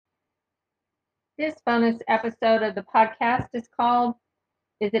This bonus episode of the podcast is called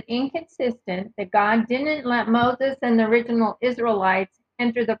Is It Inconsistent That God Didn't Let Moses and the Original Israelites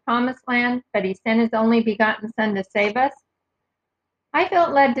Enter the Promised Land, but He sent His only begotten Son to save us? I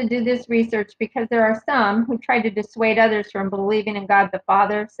felt led to do this research because there are some who try to dissuade others from believing in God the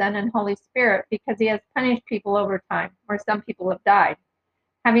Father, Son, and Holy Spirit because He has punished people over time, or some people have died.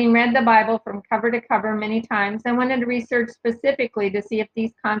 Having read the Bible from cover to cover many times, I wanted to research specifically to see if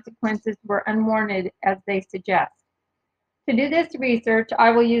these consequences were unwarranted as they suggest. To do this research,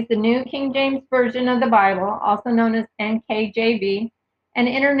 I will use the New King James Version of the Bible, also known as NKJV, and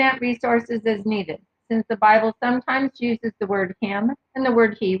internet resources as needed. Since the Bible sometimes uses the word him and the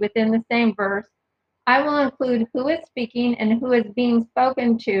word he within the same verse, I will include who is speaking and who is being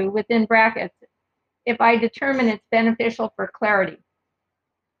spoken to within brackets if I determine it's beneficial for clarity.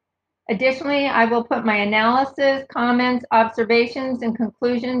 Additionally, I will put my analysis, comments, observations, and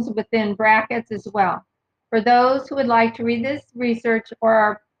conclusions within brackets as well. For those who would like to read this research or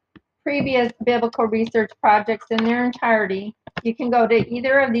our previous biblical research projects in their entirety, you can go to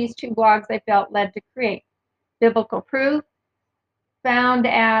either of these two blogs I felt led to create. Biblical Proof, found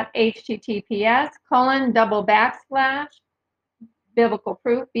at https://biblical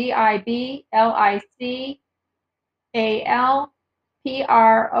proof,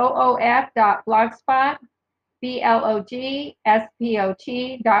 BIBLICALPROOF.blogspot,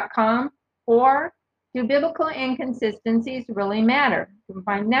 BLOGSPOT.com, or Do Biblical Inconsistencies Really Matter? You can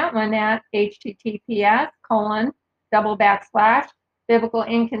find that one at https://biblical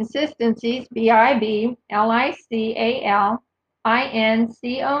inconsistencies,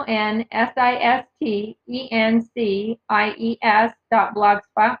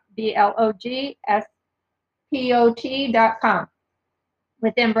 BIBLICALINCONSISTENCIES.blogspot, BLOGSPOT.com.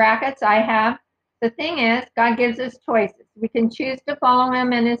 Within brackets, I have, the thing is, God gives us choices. We can choose to follow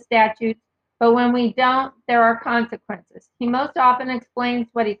Him and His statutes, but when we don't, there are consequences. He most often explains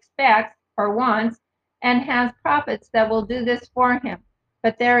what He expects or wants and has prophets that will do this for Him.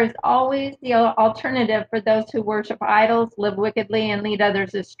 But there is always the alternative for those who worship idols, live wickedly, and lead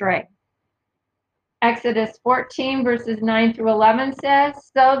others astray. Exodus 14, verses 9 through 11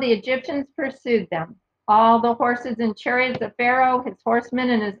 says, So the Egyptians pursued them, all the horses and chariots of Pharaoh, his horsemen,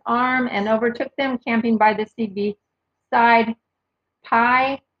 and his arm, and overtook them, camping by the sea beside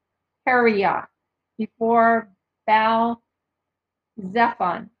Pi Hahiroth, before Baal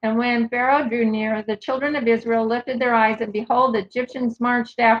Zephon. And when Pharaoh drew near, the children of Israel lifted their eyes, and behold, the Egyptians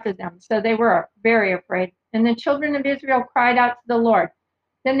marched after them. So they were very afraid. And the children of Israel cried out to the Lord.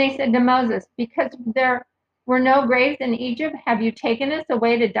 Then they said to Moses, Because there were no graves in Egypt, have you taken us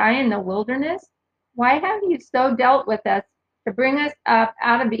away to die in the wilderness? Why have you so dealt with us to bring us up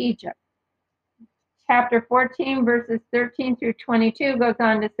out of Egypt? Chapter 14, verses 13 through 22 goes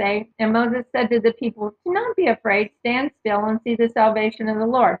on to say, And Moses said to the people, Do not be afraid, stand still and see the salvation of the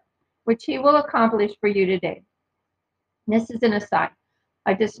Lord, which He will accomplish for you today. This is an aside.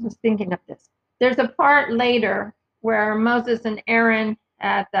 I just was thinking of this. There's a part later where Moses and Aaron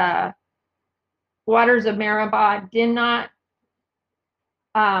at the waters of Meribah did not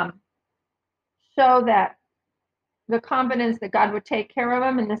show that the confidence that God would take care of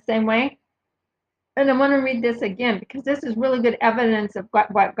them in the same way. And I want to read this again because this is really good evidence of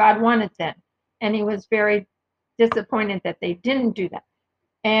what God wanted then. And He was very disappointed that they didn't do that.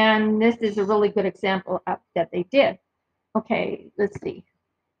 And this is a really good example of that they did. Okay, let's see.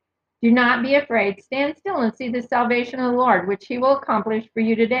 Do not be afraid. Stand still and see the salvation of the Lord, which He will accomplish for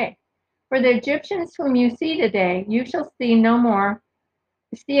you today. For the Egyptians whom you see today, you shall see no more,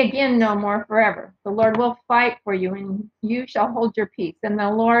 see again no more forever. The Lord will fight for you, and you shall hold your peace. And the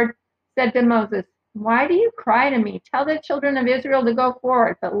Lord said to Moses, Why do you cry to me? Tell the children of Israel to go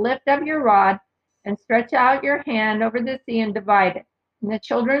forward, but lift up your rod and stretch out your hand over the sea and divide it. And the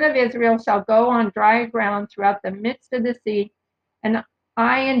children of Israel shall go on dry ground throughout the midst of the sea, and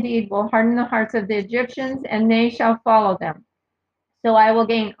I indeed will harden the hearts of the Egyptians, and they shall follow them. So I will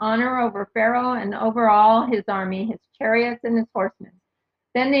gain honor over Pharaoh and over all his army, his chariots and his horsemen.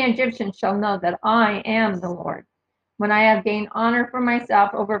 Then the Egyptians shall know that I am the Lord, when I have gained honor for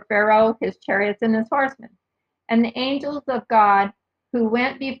myself over Pharaoh, his chariots, and his horsemen. And the angels of God who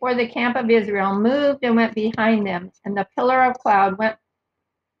went before the camp of Israel moved and went behind them, and the pillar of cloud went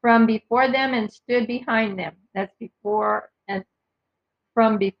from before them and stood behind them. That's before and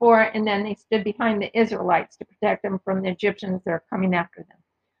from before, and then they stood behind the Israelites to protect them from the Egyptians that are coming after them.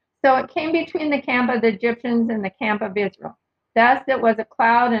 So it came between the camp of the Egyptians and the camp of Israel. Thus it was a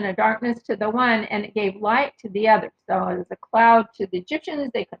cloud and a darkness to the one, and it gave light to the other. So it was a cloud to the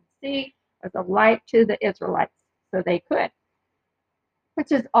Egyptians, they couldn't see. It was a light to the Israelites, so they could.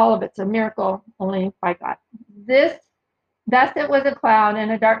 which is all of it's a miracle only by God. Thus it was a cloud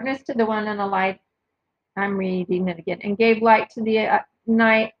and a darkness to the one and a light. I'm reading it again. And gave light to the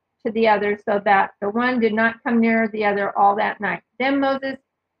night to the other, so that the one did not come near the other all that night. Then Moses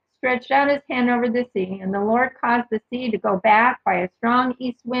stretched out his hand over the sea, and the Lord caused the sea to go back by a strong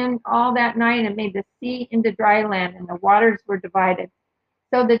east wind all that night, and made the sea into dry land, and the waters were divided.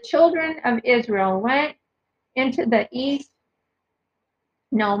 So the children of Israel went into the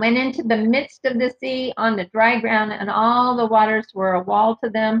midst of the sea on the dry ground, and all the waters were a wall to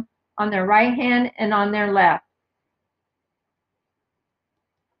them on their right hand and on their left.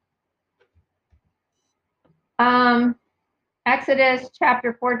 Exodus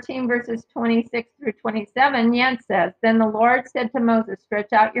chapter 14, verses 26 through 27, yet says, Then the Lord said to Moses,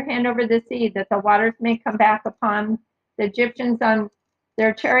 Stretch out your hand over the sea, that the waters may come back upon the Egyptians on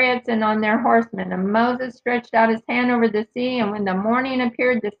their chariots and on their horsemen. And Moses stretched out his hand over the sea, and when the morning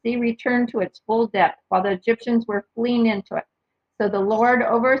appeared, the sea returned to its full depth, while the Egyptians were fleeing into it. So the Lord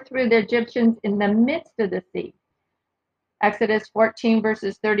overthrew the Egyptians in the midst of the sea. Exodus 14,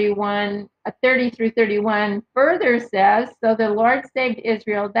 verses 30 through 31 further says, So the Lord saved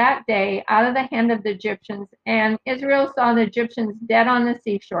Israel that day out of the hand of the Egyptians, and Israel saw the Egyptians dead on the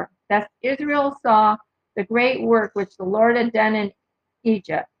seashore. Thus Israel saw the great work which the Lord had done in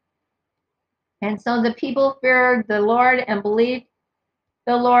Egypt. And so the people feared the Lord and believed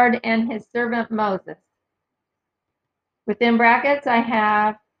the Lord and his servant Moses. Within brackets, I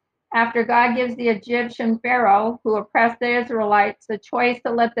have, after God gives the Egyptian Pharaoh, who oppressed the Israelites, the choice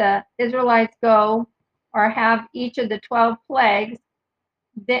to let the Israelites go or have each of the 12 plagues.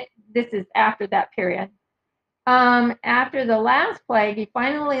 This is after that period. After the last plague, he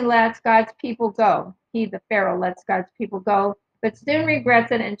finally lets God's people go. He, the Pharaoh, lets God's people go, but soon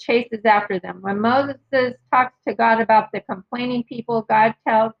regrets it and chases after them. When Moses talks to God about the complaining people, God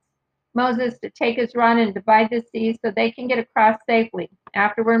tells Moses to take his rod and divide the sea so they can get across safely.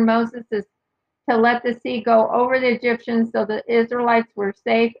 Afterward, Moses is to let the sea go over the Egyptians so the Israelites were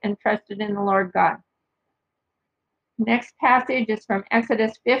safe and trusted in the Lord God. Next passage is from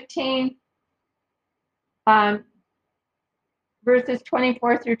Exodus 15, verses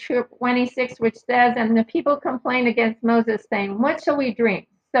 24 through 26, which says, And the people complained against Moses, saying, What shall we drink?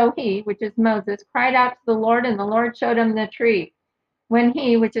 So he, which is Moses, cried out to the Lord, and the Lord showed him the tree. When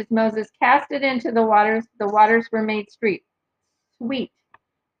he, which is Moses, cast it into the waters were made sweet.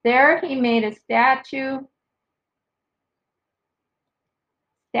 There he made a statute,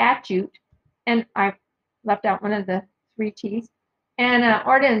 and I left out one of the 3 T's, and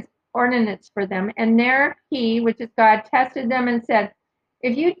ordinance for them. And there he, which is God, tested them and said,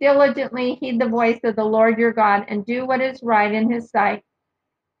 If you diligently heed the voice of the Lord your God and do what is right in his sight,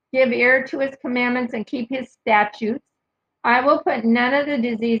 give ear to his commandments and keep his statutes, I will put none of the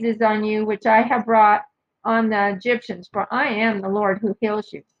diseases on you which I have brought on the Egyptians, for I am the Lord who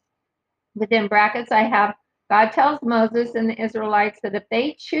heals you. Within brackets, I have, God tells Moses and the Israelites that if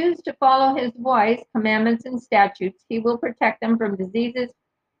they choose to follow his voice, commandments, and statutes, he will protect them from diseases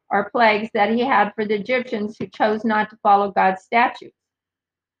or plagues that he had for the Egyptians who chose not to follow God's statutes.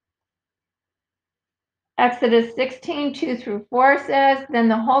 Exodus 16, 2 through 4 says, Then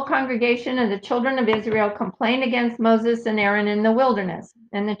the whole congregation of the children of Israel complained against Moses and Aaron in the wilderness.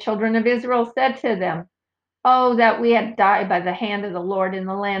 And the children of Israel said to them, Oh, that we had died by the hand of the Lord in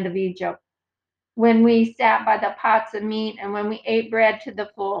the land of Egypt, when we sat by the pots of meat and when we ate bread to the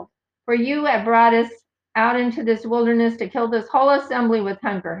full. For you have brought us out into this wilderness to kill this whole assembly with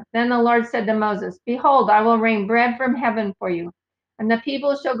hunger. Then the Lord said to Moses, Behold, I will rain bread from heaven for you. And the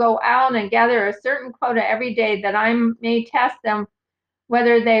people shall go out and gather a certain quota every day, that I may test them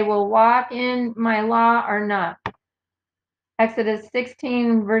whether they will walk in my law or not. Exodus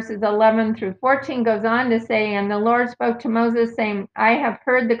 16, verses 11 through 14 goes on to say, And the Lord spoke to Moses, saying, I have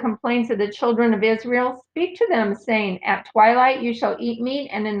heard the complaints of the children of Israel. Speak to them, saying, At twilight you shall eat meat,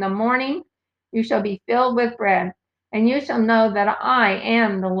 and in the morning you shall be filled with bread. And you shall know that I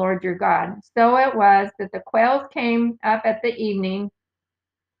am the Lord your God. So it was that the quails came up at the evening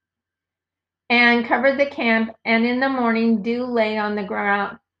and covered the camp, and in the morning dew lay on the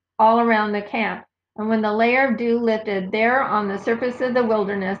ground all around the camp. And when the layer of dew lifted, there on the surface of the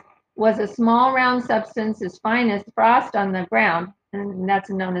wilderness was a small round substance as fine as frost on the ground, and that's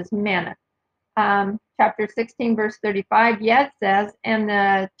known as manna. Chapter 16, verse 35, yet says, And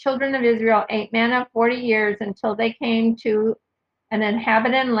the children of Israel ate manna 40 years until they came to an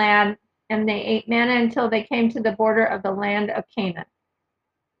inhabited land, and they ate manna until they came to the border of the land of Canaan.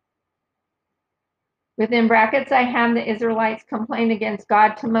 Within brackets, I have the Israelites complained against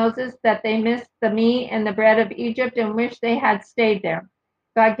God to Moses that they missed the meat and the bread of Egypt and wish they had stayed there.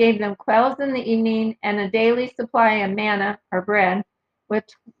 God gave them quails in the evening and a daily supply of manna or bread, with,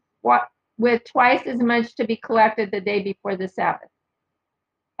 with twice as much to be collected the day before the Sabbath.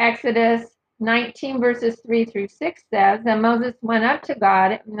 Exodus 19 verses 3 through 6 says, And Moses went up to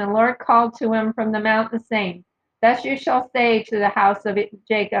God, and the Lord called to him from the mountain, saying, Thus you shall say to the house of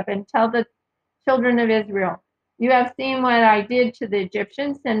Jacob, and tell the children of Israel, You have seen what I did to the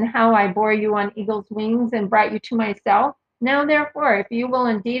Egyptians, and how I bore you on eagle's wings and brought you to myself. Now therefore, if you will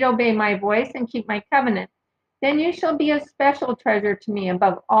indeed obey my voice and keep my covenant, then you shall be a special treasure to me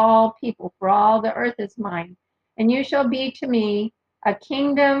above all people, for all the earth is mine. And you shall be to me a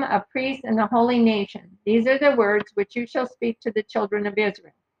kingdom, a priest, and a holy nation. These are the words which you shall speak to the children of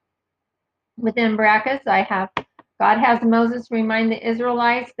Israel. Within brackets, I have, God has Moses remind the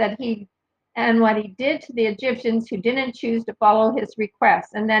Israelites that what he did to the Egyptians who didn't choose to follow his request,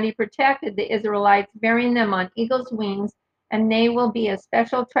 and that he protected the Israelites, bearing them on eagle's wings, and they will be a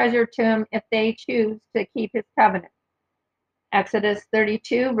special treasure to him if they choose to keep his covenant. Exodus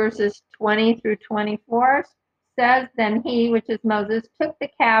 32, verses 20 through 24 says, Then he, which is Moses, took the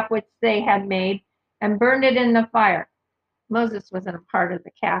calf which they had made and burned it in the fire. Moses wasn't a part of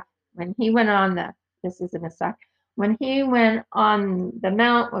the calf. When he went on this is an aside, when he went on the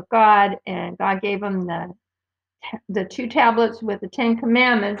mount with God and God gave him the 2 tablets with the 10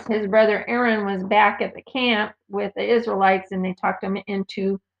 commandments, his brother Aaron was back at the camp with the Israelites, and they talked him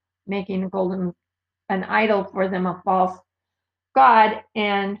into making an idol for them, a false God,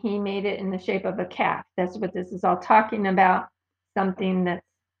 and he made it in the shape of a calf. That's what this is all talking about, something that's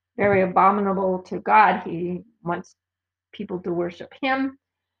very abominable to God. He wants people to worship him,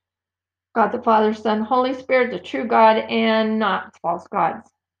 God the Father, Son, Holy Spirit, the true God, and not false gods.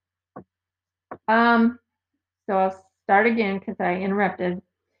 So I'll start again because I interrupted.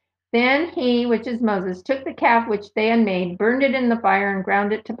 Then he, which is Moses, took the calf which they had made, burned it in the fire, and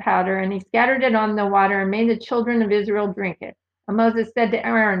ground it to powder, and he scattered it on the water and made the children of Israel drink it. And Moses said to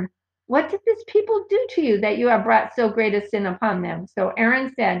Aaron, What did this people do to you that you have brought so great a sin upon them? So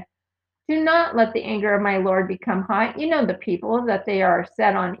Aaron said, Do not let the anger of my Lord become hot. You know the people, that they are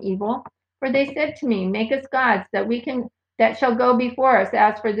set on evil. For they said to me, Make us gods that shall go before us.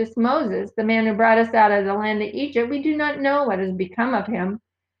 As for this Moses, the man who brought us out of the land of Egypt, we do not know what has become of him.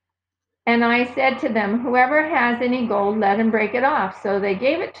 And I said to them, Whoever has any gold, let him break it off. So they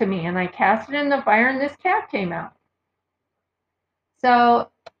gave it to me, and I cast it in the fire, and this calf came out. So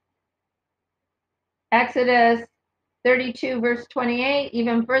Exodus 32, verse 28,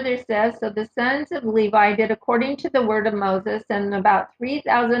 even further says, So the sons of Levi did according to the word of Moses, and about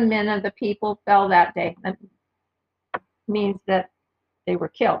 3,000 men of the people fell that day. That means that they were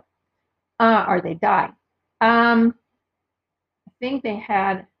killed, or they died. I think they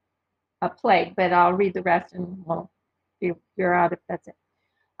had a plague, but I'll read the rest and we'll figure out if that's it.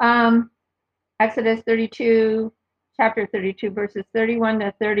 Exodus 32, chapter 32, verses 31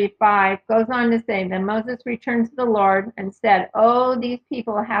 to 35 goes on to say, Then Moses returned to the Lord and said, Oh, these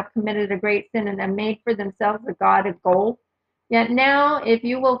people have committed a great sin and have made for themselves a god of gold. Yet now, if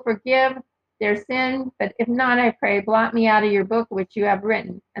you will forgive their sin, but if not, I pray, blot me out of your book which you have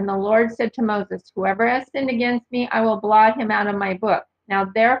written. And the Lord said to Moses, Whoever has sinned against me, I will blot him out of my book. Now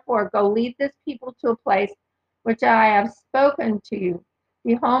therefore, go lead this people to a place which I have spoken to you.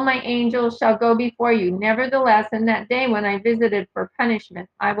 Behold, my angel shall go before you. Nevertheless, in that day when I visited for punishment,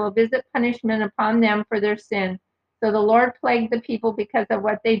 I will visit punishment upon them for their sin. So the Lord plagued the people because of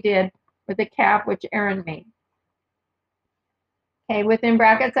what they did with the calf which Aaron made. Okay, within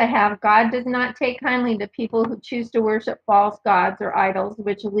brackets I have, God does not take kindly to people who choose to worship false gods or idols,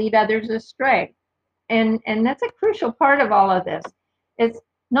 which lead others astray. And that's a crucial part of all of this. It's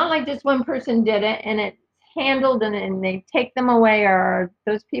not like just one person did it and it's handled and they take them away or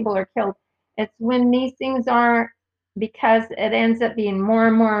those people are killed. It's when these things aren't, because it ends up being more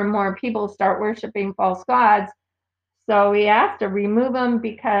and more and more people start worshiping false gods. So we have to remove them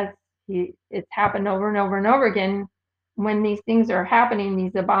because it's happened over and over and over again. When these things are happening,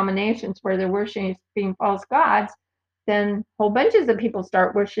 these abominations where they're worshiping false gods, then whole bunches of people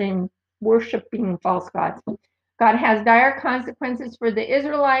start worshiping false gods. God has dire consequences for the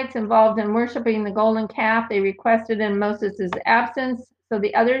Israelites involved in worshiping the golden calf. They requested in Moses' absence, so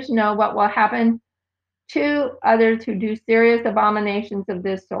the others know what will happen to others who do serious abominations of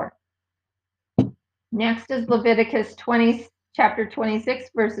this sort. Next is Leviticus 20, chapter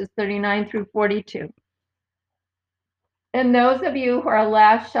 26, verses 39 through 42. And those of you who are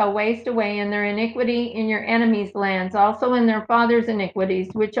left shall waste away in their iniquity in your enemies' lands, also in their fathers' iniquities,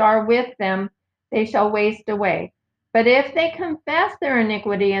 which are with them, they shall waste away. But if they confess their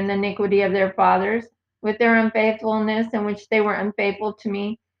iniquity and the iniquity of their fathers, with their unfaithfulness in which they were unfaithful to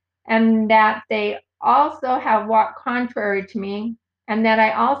me, and that they also have walked contrary to me, and that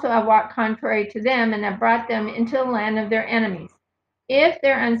I also have walked contrary to them, and have brought them into the land of their enemies. If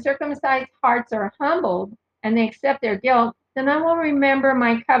their uncircumcised hearts are humbled, and they accept their guilt, then I will remember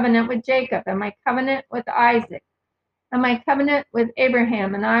my covenant with Jacob, and my covenant with Isaac, and my covenant with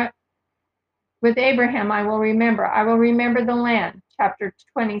Abraham, with Abraham I will remember. I will remember the land. Chapter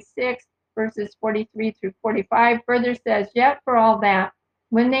 26, verses 43 through 45 further says, Yet for all that,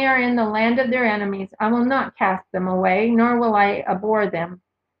 when they are in the land of their enemies, I will not cast them away, nor will I abhor them,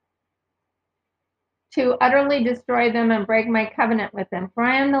 to utterly destroy them and break my covenant with them. For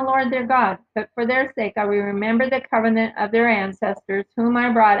I am the Lord their God. But for their sake I will remember the covenant of their ancestors, whom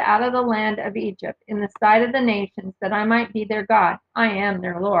I brought out of the land of Egypt, in the sight of the nations, that I might be their God. I am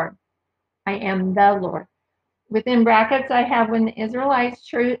their Lord. I am the Lord. Within brackets, I have, when the Israelites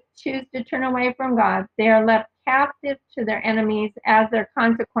choose to turn away from God, they are left captive to their enemies as their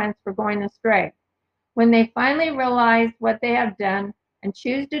consequence for going astray. When they finally realize what they have done and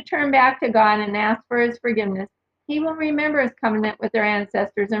choose to turn back to God and ask for his forgiveness, he will remember his covenant with their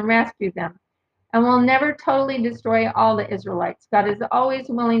ancestors and rescue them, and will never totally destroy all the Israelites. God is always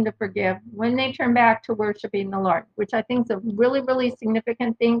willing to forgive when they turn back to worshiping the Lord, which I think is a really, really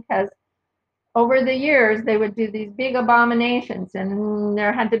significant thing, because over the years, they would do these big abominations, and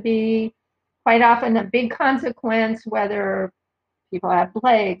there had to be quite often a big consequence, whether people had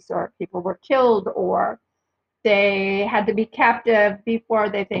plagues or people were killed or they had to be captive before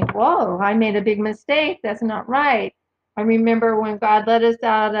they think, whoa, I made a big mistake. That's not right. I remember when God led us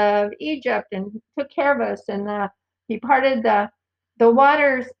out of Egypt and took care of us, and he parted the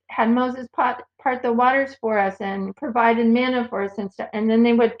waters, had Moses part the waters for us and provided manna for us and stuff. And then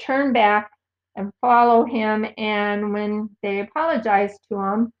they would turn back and follow him. And when they apologized to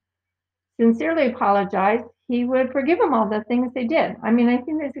him, sincerely apologized, he would forgive them all the things they did. I mean, I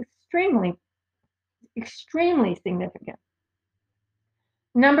think that's extremely, extremely significant.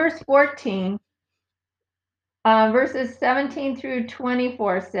 Numbers 14, verses 17 through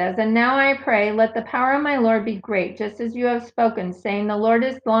 24 says, And now I pray, let the power of my Lord be great, just as you have spoken, saying, The Lord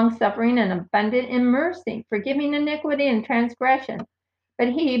is long-suffering and abundant in mercy, forgiving iniquity and transgression. But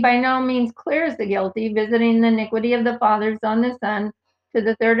he by no means clears the guilty, visiting the iniquity of the fathers on the son to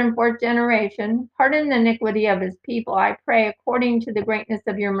the third and fourth generation. Pardon the iniquity of his people, I pray, according to the greatness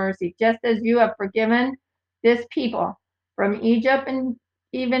of your mercy, just as you have forgiven this people from Egypt and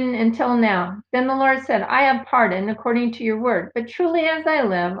even until now. Then the Lord said, I have pardoned according to your word. But truly as I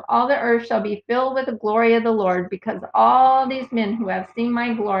live, all the earth shall be filled with the glory of the Lord, because all these men who have seen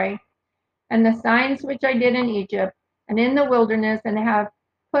my glory and the signs which I did in Egypt and in the wilderness, and have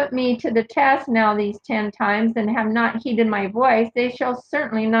put me to the test now these 10 times, and have not heeded my voice, they shall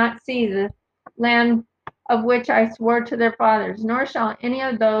certainly not see the land of which I swore to their fathers, nor shall any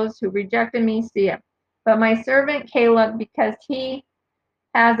of those who rejected me see it. But my servant Caleb, because he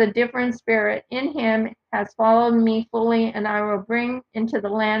has a different spirit in him, has followed me fully, and I will bring into the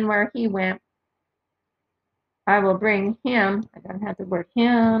land where he went. I will bring him, I don't have the word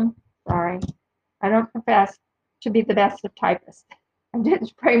him, sorry. I don't profess to be the best of typists. I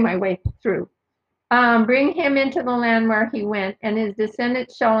just pray my way through. Bring him into the land where he went, and his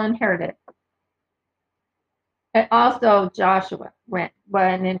descendants shall inherit it. And also Joshua went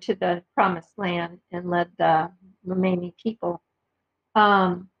into the promised land and led the remaining people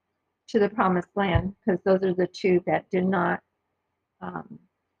to the promised land, because those are the two that did not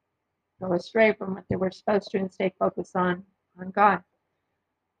go astray from what they were supposed to and stay focused on God.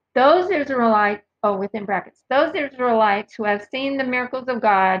 Those Israelites, within brackets, those Israelites who have seen the miracles of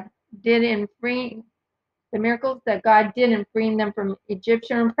God the miracles that God did in freeing them from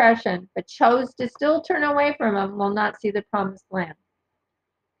Egyptian oppression, but chose to still turn away from them, will not see the promised land.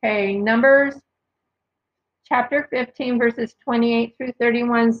 Okay, Numbers chapter 15, verses 28 through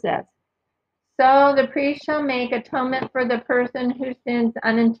 31 says, So the priest shall make atonement for the person who sins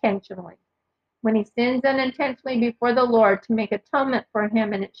unintentionally, when he sins unintentionally before the Lord, to make atonement for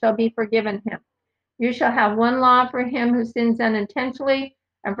him, and it shall be forgiven him. You shall have one law for him who sins unintentionally,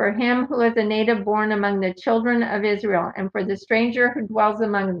 and for him who is a native born among the children of Israel, and for the stranger who dwells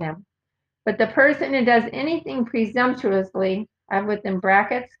among them. But the person who does anything presumptuously, I have within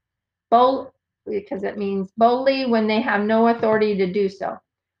brackets, bold, because it means boldly when they have no authority to do so,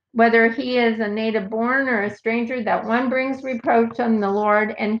 whether he is a native born or a stranger, that one brings reproach on the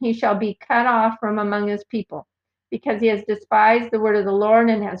Lord, and he shall be cut off from among his people, because he has despised the word of the Lord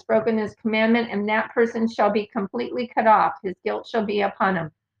and has broken his commandment, and that person shall be completely cut off. His guilt shall be upon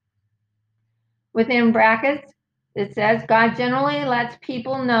him. Within brackets, It says, God generally lets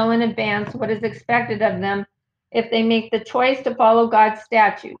people know in advance what is expected of them if they make the choice to follow God's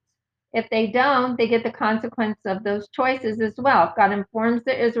statutes. If they don't, they get the consequence of those choices as well. God informs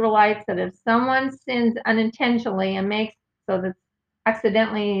the Israelites that if someone sins unintentionally and makes so that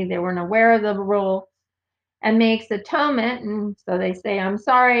accidentally they weren't aware of the rule and makes atonement, and so they say, I'm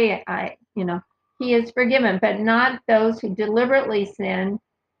sorry, he is forgiven, but not those who deliberately sin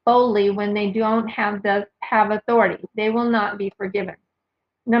boldly when they don't have authority. They will not be forgiven.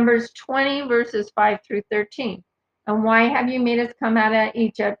 Numbers 20, verses 5 through 13. And why have you made us come out of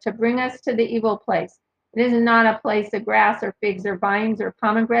Egypt to bring us to the evil place? It is not a place of grass or figs or vines or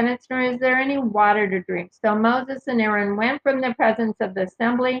pomegranates, nor is there any water to drink. So Moses and Aaron went from the presence of the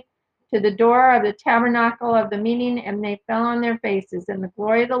assembly to the door of the tabernacle of the meeting, and they fell on their faces, and the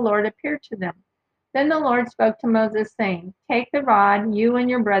glory of the Lord appeared to them. Then the Lord spoke to Moses, saying, Take the rod, you and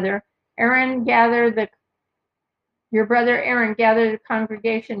your brother Aaron gather the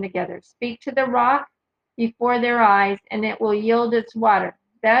congregation together. Speak to the rock before their eyes, and it will yield its water.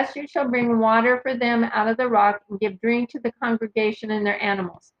 Thus you shall bring water for them out of the rock and give drink to the congregation and their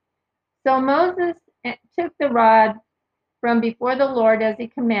animals. So Moses took the rod from before the Lord as he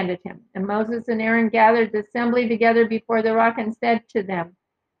commanded him. And Moses and Aaron gathered the assembly together before the rock and said to them,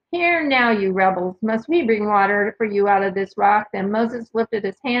 Hear now, you rebels, must we bring water for you out of this rock? Then Moses lifted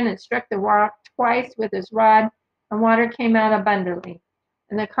his hand and struck the rock twice with his rod, and water came out abundantly.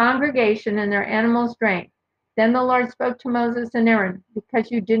 And the congregation and their animals drank. Then the Lord spoke to Moses and Aaron, because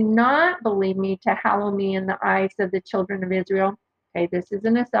you did not believe me to hallow me in the eyes of the children of Israel. Okay, this is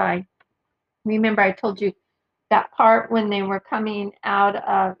an aside. Remember, I told you that part when they were coming out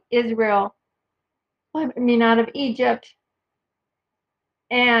of out of Egypt,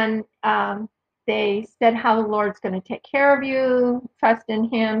 and they said how the Lord's going to take care of you, trust in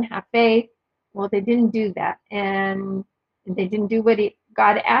him, have faith. Well, they didn't do that, and they didn't do what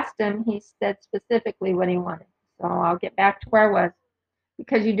God asked them. He said specifically what he wanted. So I'll get back to where I was.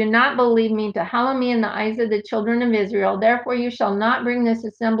 Because you do not believe me to hallow me in the eyes of the children of Israel, therefore you shall not bring this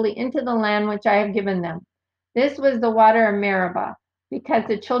assembly into the land which I have given them. This was the water of Meribah, because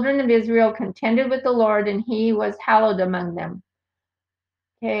the children of Israel contended with the Lord, and he was hallowed among them.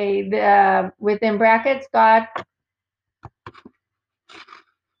 Okay, within brackets, God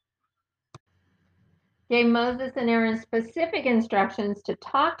gave Moses and Aaron specific instructions to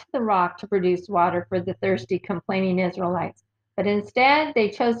talk to the rock to produce water for the thirsty, complaining Israelites. But instead, they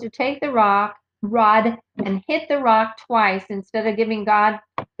chose to take the rod and hit the rock twice instead of giving God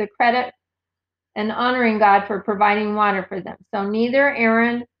the credit and honoring God for providing water for them. So neither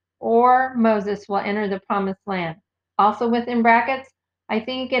Aaron or Moses will enter the promised land. Also within brackets, I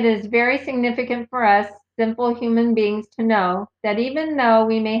think it is very significant for us simple human beings to know that even though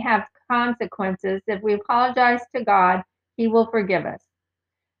we may have consequences, if we apologize to God, he will forgive us.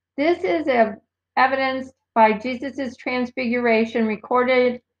 This is evidenced by Jesus' transfiguration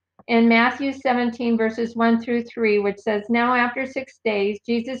recorded in Matthew 17, verses 1 through 3, which says, Now after 6 days,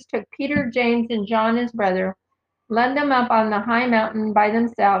 Jesus took Peter, James, and John, his brother, led them up on the high mountain by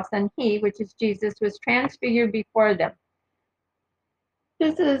themselves, and he, which is Jesus, was transfigured before them.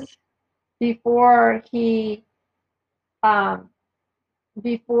 This is before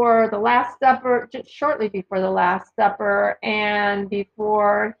before the Last Supper, just shortly before the Last Supper, and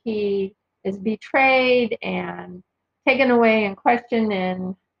before he is betrayed and taken away and questioned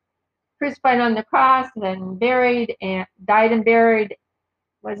and crucified on the cross, then buried and died and buried,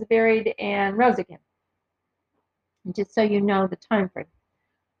 was buried and rose again. Just so you know the time frame.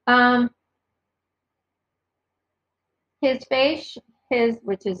 His face,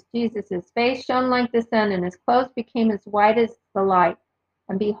 which is Jesus' face, shone like the sun, and his clothes became as white as the light.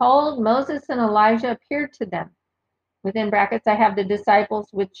 And behold, Moses and Elijah appeared to them. Within brackets, I have the disciples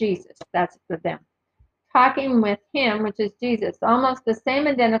with Jesus. That's for them. Talking with him, which is Jesus. Almost the same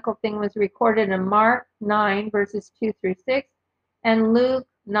identical thing was recorded in Mark 9, verses 2 through 6, and Luke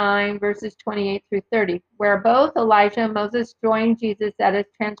 9, verses 28 through 30, where both Elijah and Moses joined Jesus at his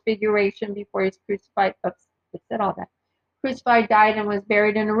transfiguration before he's crucified. Oops, I said all that. Crucified, died, and was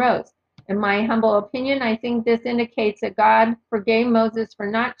buried and arose. In my humble opinion, I think this indicates that God forgave Moses for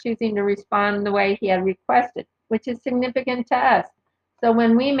not choosing to respond the way he had requested, which is significant to us. So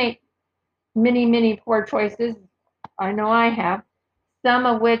when we make many poor choices, I know I have, some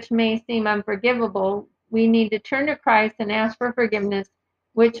of which may seem unforgivable, we need to turn to Christ and ask for forgiveness,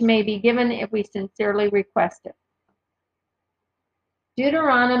 which may be given if we sincerely request it.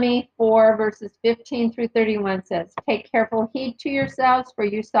 Deuteronomy 4, verses 15 through 31 says, Take careful heed to yourselves, for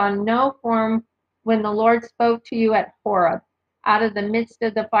you saw no form when the Lord spoke to you at Horeb. out of the midst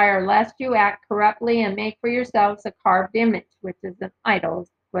of the fire, lest you act corruptly and make for yourselves a carved image, which is an idol,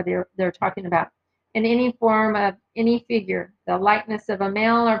 what they're talking about, in any form of any figure, the likeness of a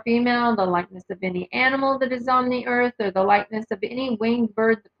male or female, the likeness of any animal that is on the earth, or the likeness of any winged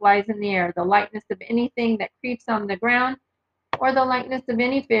bird that flies in the air, the likeness of anything that creeps on the ground, or the likeness of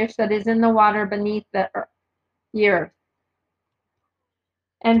any fish that is in the water beneath the earth.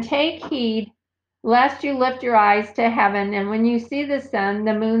 And take heed lest you lift your eyes to heaven, and when you see the sun,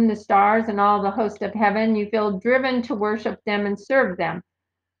 the moon, the stars, and all the host of heaven, you feel driven to worship them and serve them.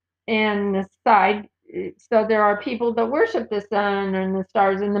 And the side, so there are people that worship the sun and the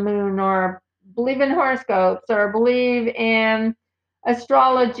stars and the moon, or believe in horoscopes, or believe in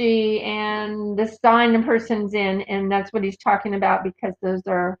astrology and the sign a person's in, and that's what he's talking about, because those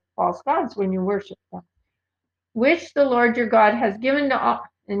are false gods when you worship them, which the Lord your God has given to all.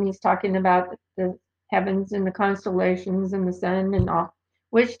 And he's talking about the heavens and the constellations and the sun and all,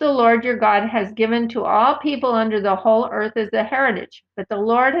 which the Lord your God has given to all people under the whole earth as a heritage. But the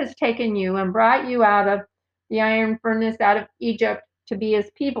Lord has taken you and brought you out of the iron furnace, out of Egypt, to be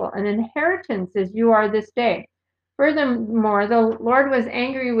his people, an inheritance as you are this day. Furthermore, the Lord was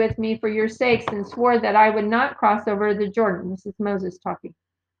angry with me for your sakes and swore that I would not cross over the Jordan. This is Moses talking.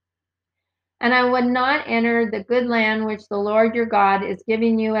 And I would not enter the good land which the Lord your God is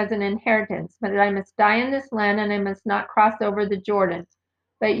giving you as an inheritance, but I must die in this land, and I must not cross over the Jordan.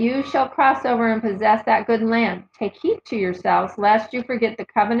 But you shall cross over and possess that good land. Take heed to yourselves, lest you forget the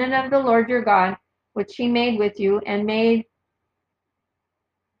covenant of the Lord your God, which he made with you, and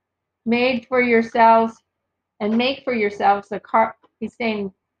made for yourselves, and make for yourselves a he's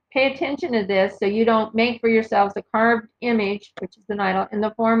saying, pay attention to this, so you don't make for yourselves a carved image, which is an idol, in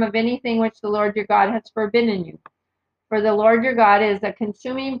the form of anything which the Lord your God has forbidden you. For the Lord your God is a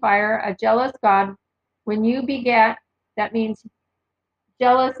consuming fire, a jealous God. When you beget, that means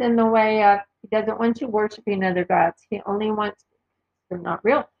jealous in the way of he doesn't want you worshiping other gods. He only wants, they're not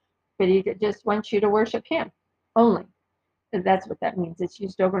real, but he just wants you to worship him only. That's what that means. It's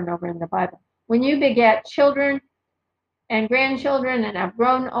used over and over in the Bible. When you beget children and grandchildren, and have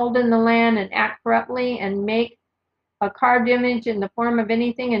grown old in the land, and act corruptly, and make a carved image in the form of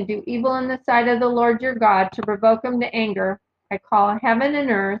anything, and do evil in the sight of the Lord your God, to provoke him to anger, I call heaven and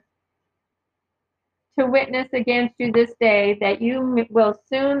earth to witness against you this day, that you will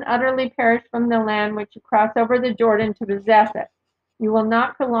soon utterly perish from the land which you cross over the Jordan to possess it. You will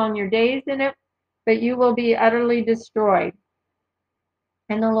not prolong your days in it, but you will be utterly destroyed.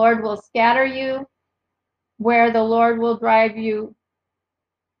 And the Lord will scatter you where the Lord will drive you,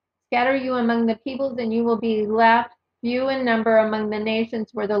 scatter you among the peoples, and you will be left few in number among the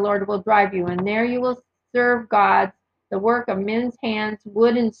nations where the Lord will drive you. And there you will serve gods, the work of men's hands,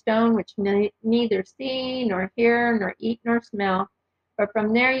 wood and stone, which neither see, nor hear, nor eat, nor smell. But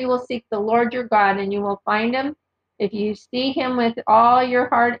from there you will seek the Lord your God, and you will find him if you seek him with all your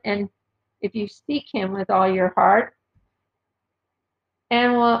heart, and if you seek him with all your heart,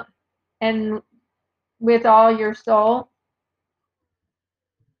 and with all your soul.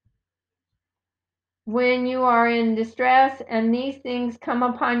 When you are in distress and these things come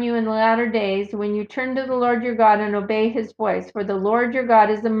upon you in the latter days, when you turn to the Lord your God and obey his voice, for the Lord your God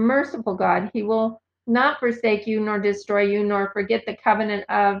is a merciful God. He will not forsake you, nor destroy you, nor forget the covenant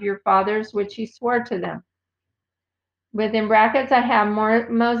of your fathers, which he swore to them. Within brackets, I have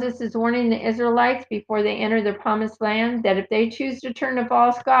Moses is warning the Israelites before they enter the promised land that if they choose to turn to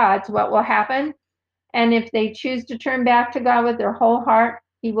false gods, what will happen? And if they choose to turn back to God with their whole heart,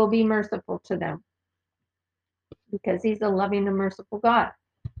 he will be merciful to them, because he's a loving and merciful God.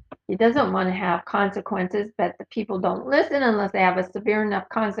 He doesn't want to have consequences, but the people don't listen unless they have a severe enough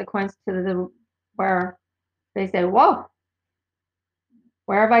consequence where they say, whoa,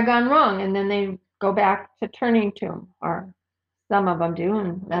 where have I gone wrong? And then they go back to turning to him, or some of them do,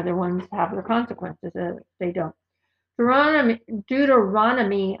 and other ones have their consequences if they don't.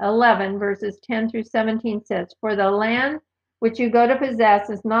 Deuteronomy 11, verses 10 through 17 says, for the land which you go to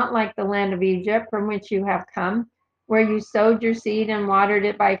possess is not like the land of Egypt from which you have come, where you sowed your seed and watered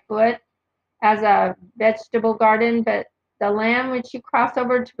it by foot as a vegetable garden, but the land which you cross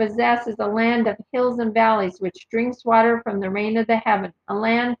over to possess is a land of hills and valleys, which drinks water from the rain of the heaven, a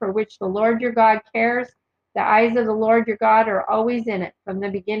land for which the Lord your God cares. The eyes of the Lord your God are always in it, from the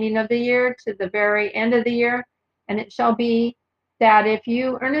beginning of the year to the very end of the year. And it shall be that if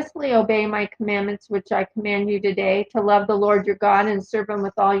you earnestly obey my commandments, which I command you today, to love the Lord your God and serve him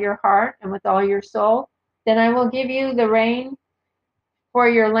with all your heart and with all your soul, then I will give you the rain for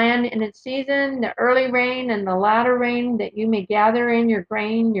your land in its season, the early rain and the latter rain, that you may gather in your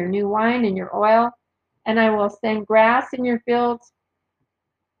grain, your new wine, and your oil, and I will send grass in your fields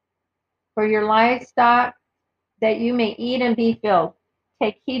for your livestock, that you may eat and be filled.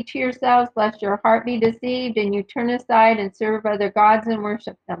 Take heed to yourselves, lest your heart be deceived, and you turn aside and serve other gods and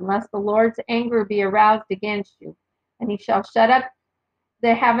worship them, lest the Lord's anger be aroused against you. And he shall shut up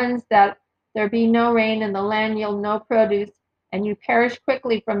the heavens, that there be no rain, and the land yield no produce, and you perish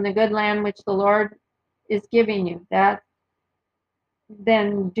quickly from the good land which the Lord is giving you. That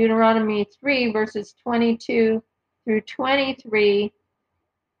then Deuteronomy 3, verses 22 through 23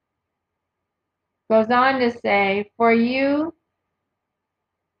 goes on to say, For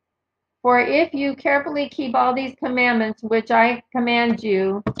if you carefully keep all these commandments which I command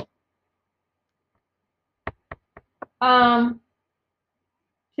you, to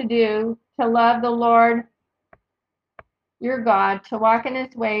do, to love the Lord your God, to walk in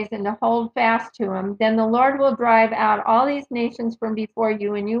his ways and to hold fast to him, then the Lord will drive out all these nations from before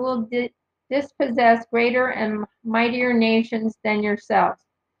you, and you will dispossess greater and mightier nations than yourselves.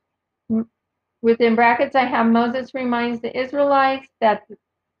 Within brackets, I have Moses reminds the Israelites that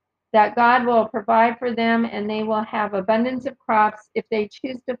God will provide for them, and they will have abundance of crops if they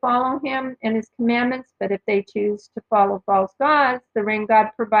choose to follow him and his commandments. But if they choose to follow false gods, the rain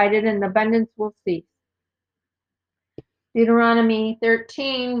God provided and abundance will cease. Deuteronomy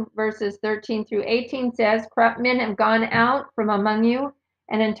 13, verses 13 through 18 says, Corrupt men have gone out from among you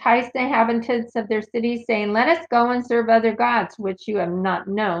and enticed the inhabitants of their cities, saying, Let us go and serve other gods, which you have not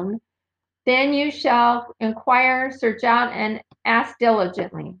known. Then you shall inquire, search out, and ask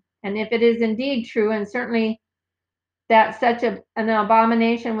diligently. And if it is indeed true, and certainly that such an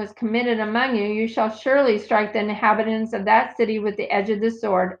abomination was committed among you, you shall surely strike the inhabitants of that city with the edge of the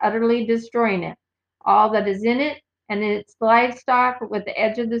sword, utterly destroying it, all that is in it, and its livestock with the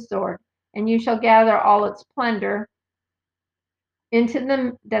edge of the sword. And you shall gather all its plunder into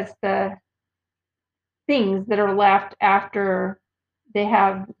them. That's the things that are left after they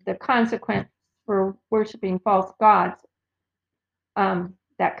have the consequence for worshiping false gods.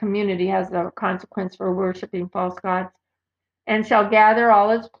 That community has a consequence for worshiping false gods. And shall gather all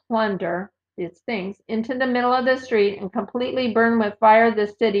its plunder, its things, into the middle of the street, and completely burn with fire the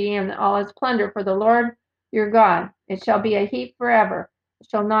city and all its plunder for the Lord your God. It shall be a heap forever. It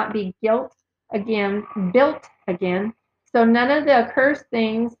shall not be built again. So none of the accursed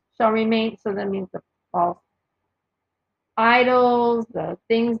things shall remain. So that means the false idols, the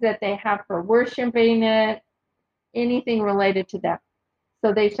things that they have for worshiping it, anything related to that.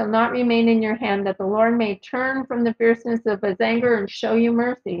 So they shall not remain in your hand, that the Lord may turn from the fierceness of his anger and show you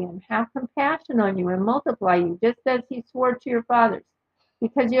mercy and have compassion on you and multiply you, just as he swore to your fathers,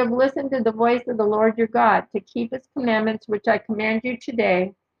 because you have listened to the voice of the Lord your God, to keep his commandments, which I command you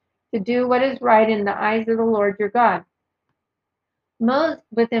today, to do what is right in the eyes of the Lord your God.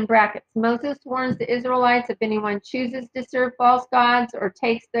 Within brackets, Moses warns the Israelites, if anyone chooses to serve false gods or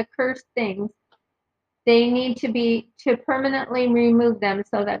takes the cursed things, they need to permanently remove them,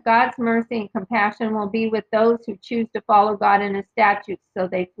 so that God's mercy and compassion will be with those who choose to follow God and his statutes, so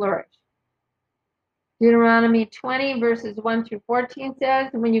they flourish. Deuteronomy 20, verses 1 through 14 says,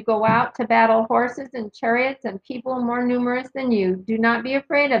 When you go out to battle horses and chariots and people more numerous than you, do not be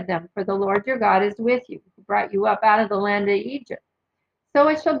afraid of them, for the Lord your God is with you, who brought you up out of the land of Egypt. So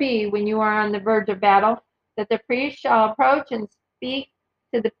it shall be, when you are on the verge of battle, that the priest shall approach and speak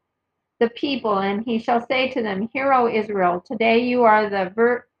to the people, and he shall say to them, Hear, O Israel, today you are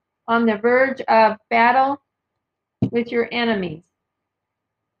on the verge of battle with your enemies.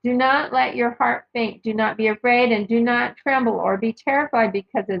 Do not let your heart faint. Do not be afraid, and do not tremble or be terrified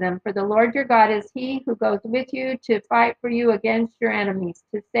because of them. For the Lord your God is he who goes with you to fight for you against your enemies,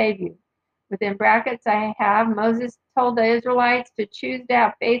 to save you. Within brackets, I have Moses told the Israelites to choose to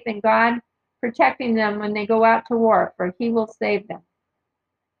have faith in God, protecting them when they go out to war, for he will save them.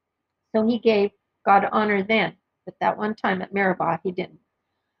 So he gave God honor then, but that one time at Meribah, he didn't.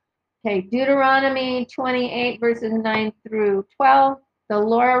 Okay, Deuteronomy 28, verses 9 through 12. The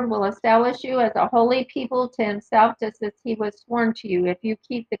Lord will establish you as a holy people to himself, just as he was sworn to you. If you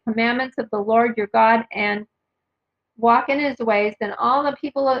keep the commandments of the Lord your God and walk in his ways, then all the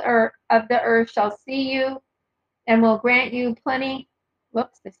people of the earth shall see you and will grant you plenty.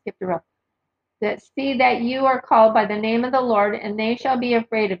 Whoops, I skipped a row. That see that you are called by the name of the Lord, and they shall be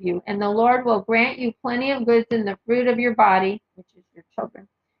afraid of you. And the Lord will grant you plenty of goods in the fruit of your body, which is your children,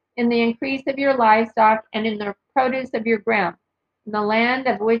 in the increase of your livestock, and in the produce of your ground, in the land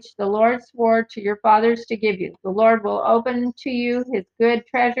of which the Lord swore to your fathers to give you. The Lord will open to you his good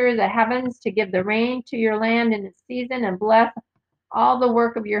treasure, the heavens, to give the rain to your land in its season, and bless all the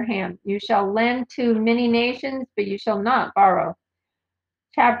work of your hand. You shall lend to many nations, but you shall not borrow.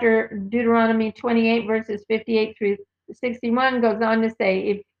 chapter Deuteronomy 28, verses 58 through 61 goes on to say,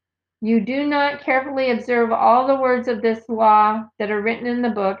 if you do not carefully observe all the words of this law that are written in the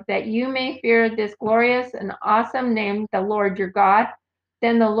book, that you may fear this glorious and awesome name, the Lord your God,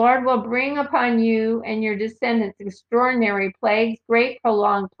 then the Lord will bring upon you and your descendants extraordinary plagues, great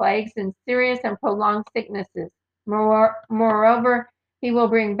prolonged plagues, and serious and prolonged sicknesses. Moreover, he will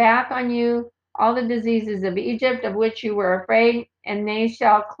bring back on you all the diseases of Egypt of which you were afraid, and they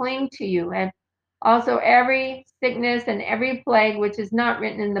shall cling to you. And also every sickness and every plague which is not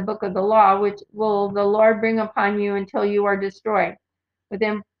written in the book of the law, which will the Lord bring upon you until you are destroyed.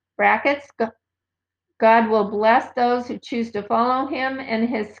 Within brackets, God will bless those who choose to follow him and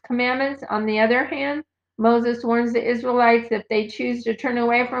his commandments. On the other hand, Moses warns the Israelites if they choose to turn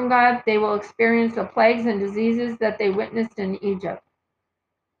away from God, they will experience the plagues and diseases that they witnessed in Egypt.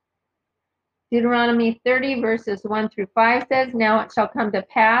 Deuteronomy 30, verses 1 through 5 says, now it shall come to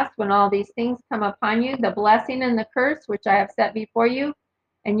pass when all these things come upon you, the blessing and the curse which I have set before you,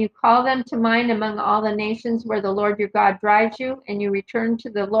 and you call them to mind among all the nations where the Lord your God drives you, and you return to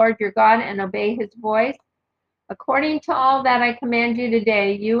the Lord your God and obey his voice. According to all that I command you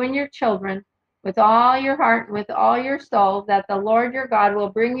today, you and your children, with all your heart and with all your soul, that the Lord your God will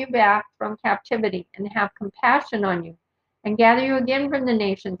bring you back from captivity and have compassion on you, and gather you again from the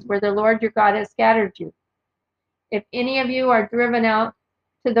nations where the Lord your God has scattered you. If any of you are driven out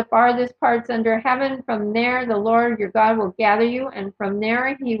to the farthest parts under heaven, from there the Lord your God will gather you, and from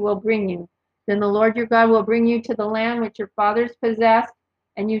there he will bring you. Then the Lord your God will bring you to the land which your fathers possessed,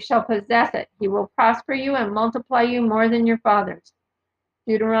 and you shall possess it. He will prosper you and multiply you more than your fathers.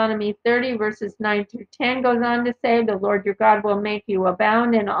 Deuteronomy 30, verses 9 through 10 goes on to say, the Lord your God will make you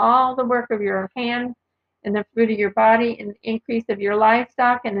abound in all the work of your hand, in the fruit of your body, in the increase of your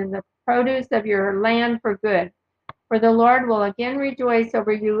livestock, and in the produce of your land for good. For the Lord will again rejoice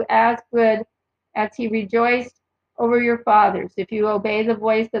over you as good as he rejoiced over your fathers, if you obey the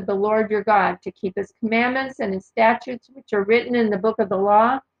voice of the Lord your God, to keep his commandments and his statutes which are written in the book of the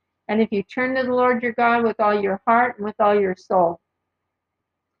law, and if you turn to the Lord your God with all your heart and with all your soul.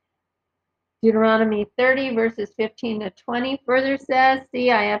 Deuteronomy 30, verses 15 to 20 further says, see,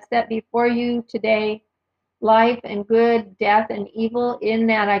 I have set before you today life and good, death and evil, in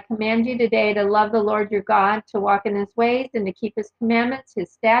that I command you today to love the Lord your God, to walk in his ways, and to keep his commandments,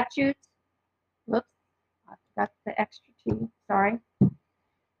 his statutes. Whoops, that's the extra T, sorry.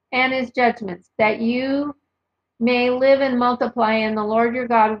 And his judgments, that you may live and multiply, and the Lord your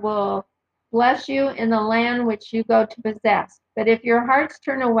God will bless you in the land which you go to possess. But if your hearts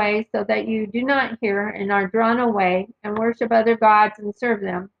turn away so that you do not hear and are drawn away and worship other gods and serve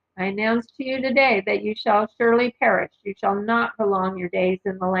them, I announce to you today that you shall surely perish. You shall not prolong your days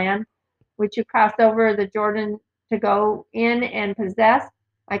in the land which you cross over the Jordan to go in and possess.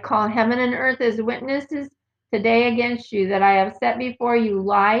 I call heaven and earth as witnesses today against you, that I have set before you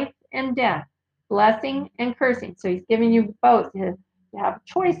life and death, blessing and cursing. So he's giving you both to have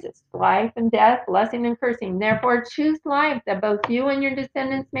choices, life and death, blessing and cursing. Therefore choose life, that both you and your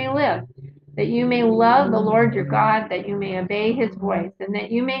descendants may live, that you may love the Lord your God, that you may obey his voice, and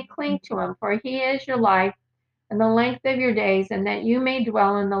that you may cling to him, for he is your life and the length of your days, and that you may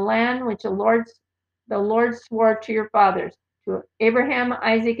dwell in the land which the Lord swore to your fathers, to Abraham,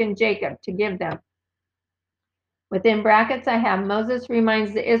 Isaac, and Jacob, to give them. Within brackets, I have Moses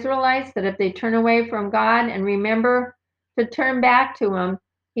reminds the Israelites that if they turn away from God and remember to turn back to him,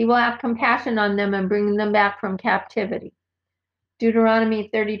 he will have compassion on them and bring them back from captivity. Deuteronomy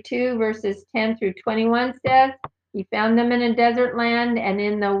 32, verses 10 through 21 says, he found them in a desert land and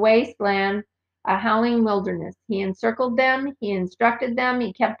in the wasteland, a howling wilderness. He encircled them, he instructed them,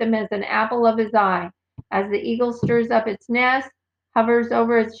 he kept them as an apple of his eye. As the eagle stirs up its nest, hovers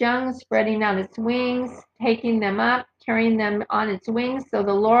over its young, spreading out its wings, taking them up, carrying them on its wings. So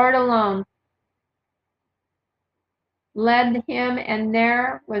the Lord alone led him, and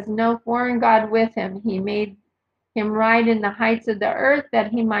there was no foreign god with him. He made him ride in the heights of the earth,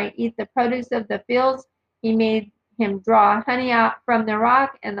 that he might eat the produce of the fields. He made him draw honey out from the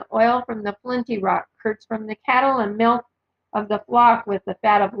rock, and the oil from the flinty rock, curds from the cattle, and milk of the flock, with the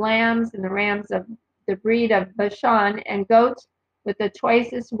fat of lambs, and the rams of the breed of Bashan, and goats with the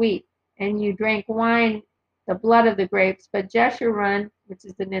choicest wheat. And you drank wine, the blood of the grapes. But Jeshurun, which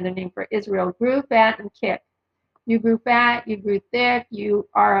is another name for Israel, grew fat and kicked. You grew fat, you grew thick, you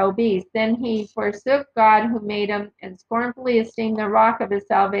are obese. Then he forsook God who made him, and scornfully esteemed the rock of his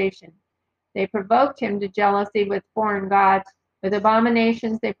salvation. They provoked him to jealousy with foreign gods. With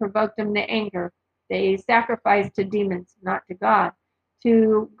abominations they provoked him to anger. They sacrificed to demons, not to God.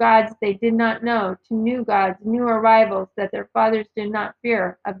 to gods they did not know, to new gods, new arrivals that their fathers did not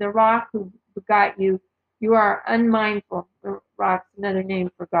fear. Of the rock who begot you, you are unmindful. The rock's another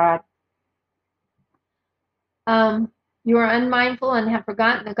name for God. You are unmindful and have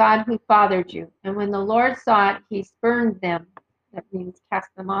forgotten the God who fathered you. And when the Lord saw it, he spurned them. That means cast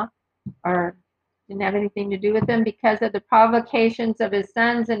them off, or didn't have anything to do with them, because of the provocations of his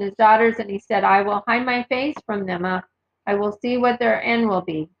sons and his daughters. And he said, I will hide my face from them. I will see what their end will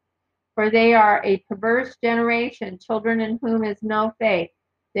be. For they are a perverse generation, children in whom is no faith.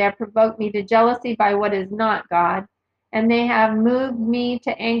 They have provoked me to jealousy by what is not God, and they have moved me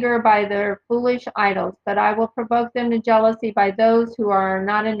to anger by their foolish idols. But I will provoke them to jealousy by those who are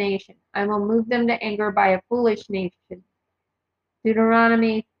not a nation. I will move them to anger by a foolish nation.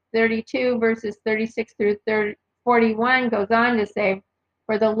 Deuteronomy 32, verses 36 through 41 goes on to say,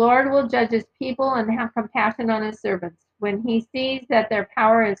 For the Lord will judge his people and have compassion on his servants. When he sees that their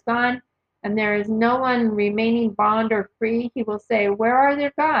power is gone, and there is no one remaining bond or free, he will say, Where are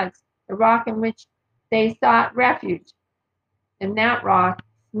their gods, the rock in which they sought refuge? And that rock,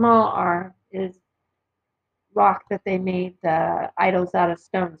 small r, is rock that they made the idols out of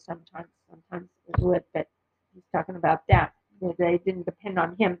stone sometimes it wood, but he's talking about that. They didn't depend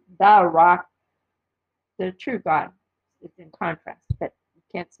on him. The rock, the true God, is in contrast, but you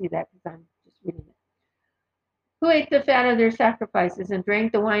can't see that because I'm just reading it. Who ate the fat of their sacrifices and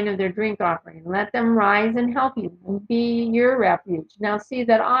drank the wine of their drink offering? Let them rise and help you and be your refuge. Now see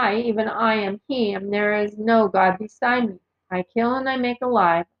that I, even I, am he, and there is no God beside me. I kill and I make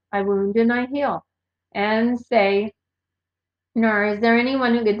alive. I wound and I heal. And say, nor is there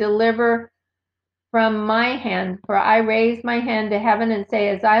anyone who could deliver from my hand, for I raise my hand to heaven and say,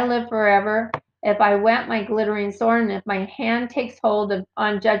 as I live forever, if I whet my glittering sword, and if my hand takes hold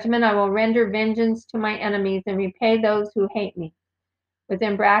on judgment, I will render vengeance to my enemies and repay those who hate me.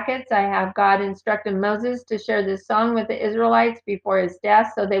 Within brackets, I have God instructed Moses to share this song with the Israelites before his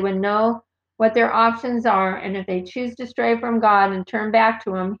death, so they would know what their options are, and if they choose to stray from God and turn back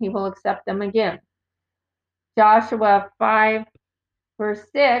to him, he will accept them again. Joshua 5, Verse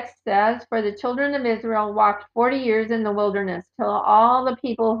 6 says, For the children of Israel walked 40 years in the wilderness, till all the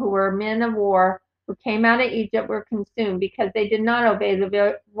people who were men of war who came out of Egypt were consumed, because they did not obey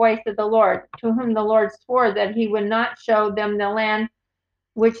the voice of the Lord, to whom the Lord swore that he would not show them the land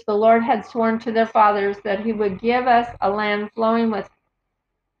which the Lord had sworn to their fathers, that he would give us a land flowing with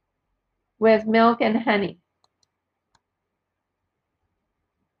milk and honey.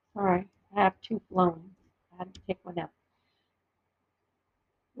 Sorry, I have two flowing. I had to take one out.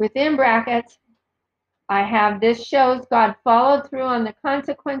 Within brackets, I have, this shows God followed through on the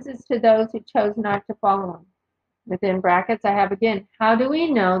consequences to those who chose not to follow him. Within brackets, I have again, how do we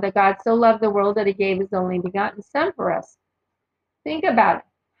know that God so loved the world that he gave his only begotten son for us? Think about it.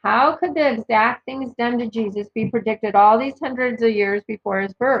 How could the exact things done to Jesus be predicted all these hundreds of years before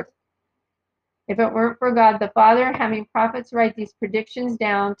his birth? If it weren't for God the Father having prophets write these predictions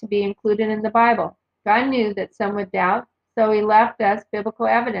down to be included in the Bible, God knew that some would doubt, so he left us biblical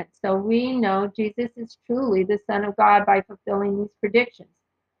evidence. So we know Jesus is truly the Son of God by fulfilling these predictions.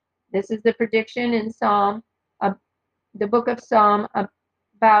 This is the prediction in the book of Psalm,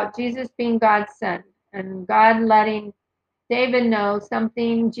 about Jesus being God's son, and God letting David know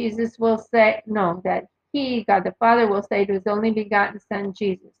something Jesus will say, no, that he, God the Father, will say to his only begotten son,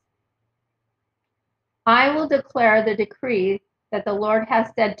 Jesus. I will declare the decree that the Lord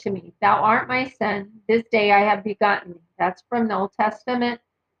has said to me, Thou art my son, this day I have begotten thee. That's from the Old Testament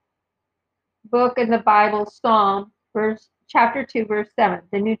book in the Bible, Psalm, chapter 2, verse 7.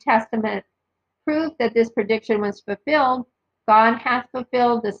 The New Testament proof that this prediction was fulfilled. God hath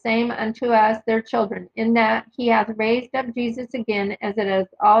fulfilled the same unto us, their children, in that he hath raised up Jesus again, as it is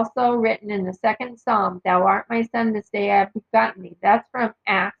also written in the second Psalm, Thou art my son, this day I have begotten thee. That's from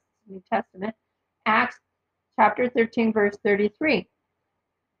Acts, New Testament. Acts chapter 13, verse 33.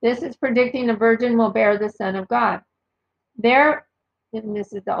 This is predicting a virgin will bear the Son of God. And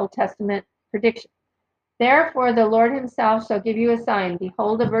this is the Old Testament prediction. Therefore the Lord himself shall give you a sign.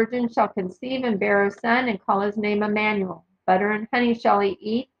 Behold, a virgin shall conceive and bear a son, and call his name Emmanuel. Butter and honey shall he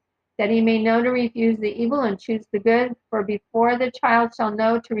eat, that he may know to refuse the evil and choose the good. For before the child shall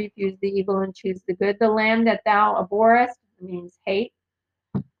know to refuse the evil and choose the good, the land that thou abhorrest, means hate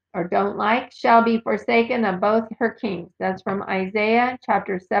or don't like, shall be forsaken of both her kings. That's from Isaiah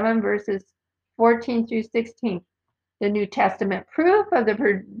chapter 7, verses 14 through 16. The New Testament proof of the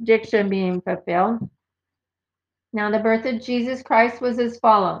prediction being fulfilled. Now the birth of Jesus Christ was as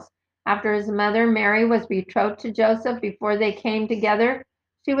follows. After his mother Mary was betrothed to Joseph, before they came together,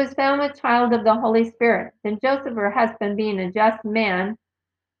 She was found with child of the Holy Spirit. Then Joseph, her husband, being a just man,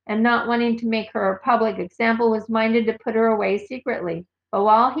 and not wanting to make her a public example, was minded to put her away secretly. But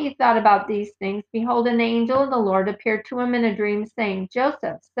while he thought about these things, behold, an angel of the Lord appeared to him in a dream, saying,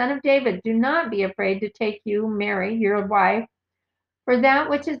 Joseph, son of David, do not be afraid to take you, Mary, your wife, for that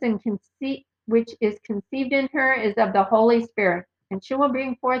which is conceived in her is of the Holy Spirit. And she will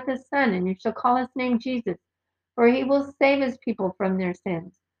bring forth a son, and you shall call his name Jesus, for he will save his people from their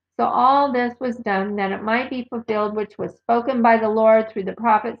sins. So all this was done that it might be fulfilled which was spoken by the Lord through the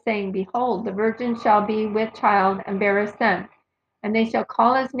prophet, saying, Behold, the virgin shall be with child and bear a son, and they shall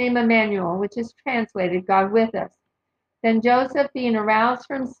call his name Emmanuel, which is translated, God with us. Then Joseph, being aroused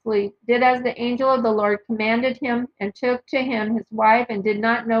from sleep, did as the angel of the Lord commanded him, and took to him his wife, and did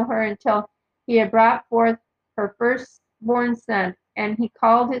not know her until he had brought forth her firstborn son, and he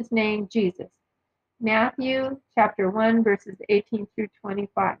called his name Jesus. Matthew chapter 1, verses 18 through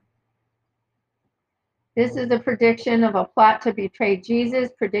 25. This is a prediction of a plot to betray Jesus,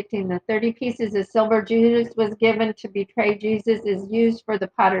 predicting the 30 pieces of silver Judas was given to betray Jesus is used for the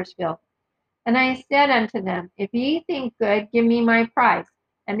potter's field. And I said unto them, If ye think good, give me my price,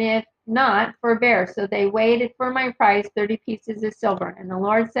 and if not, forbear. So they weighed for my price 30 pieces of silver. And the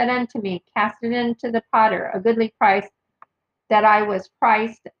Lord said unto me, Cast it into the potter, a goodly price that I was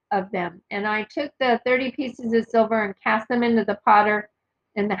priced of them. And I took the 30 pieces of silver and cast them into the potter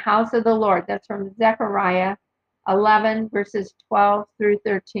in the house of the Lord. That's from Zechariah 11, verses 12 through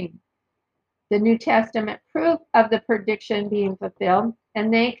 13. The New Testament proof of the prediction being fulfilled.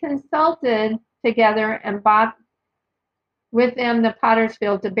 And they consulted together and bought with them the potter's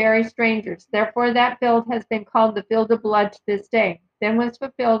field to bury strangers. Therefore that field has been called the field of blood to this day. Then was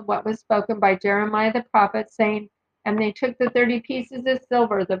fulfilled what was spoken by Jeremiah the prophet, saying, And they took the 30 pieces of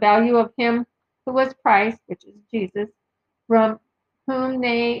silver, the value of him who was priced, which is Jesus, from whom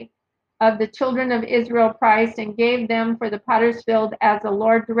they of the children of Israel priced, and gave them for the potter's field as the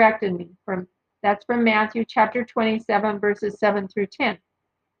Lord directed me. That's from Matthew chapter 27, verses 7 through 10.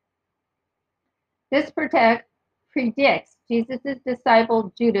 This predicts Jesus'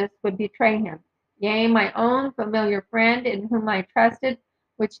 disciple Judas would betray him. Yea, my own familiar friend in whom I trusted,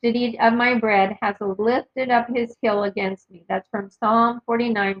 which did eat of my bread, has lifted up his heel against me. That's from Psalm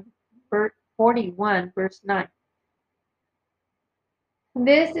 41, verse 9.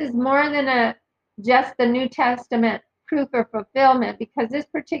 This is more than just the New Testament proof or fulfillment, because this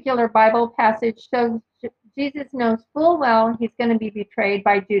particular Bible passage shows Jesus knows full well he's going to be betrayed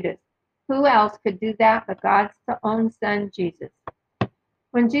by Judas. Who else could do that but God's own son, Jesus?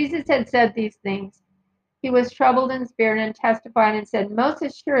 When Jesus had said these things, he was troubled in spirit and testified and said, Most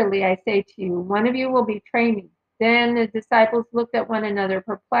assuredly, I say to you, one of you will betray me. Then the disciples looked at one another,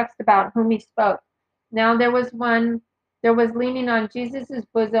 perplexed about whom he spoke. Now there was leaning on Jesus'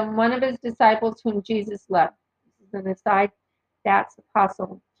 bosom one of his disciples whom Jesus loved. This is an aside. That's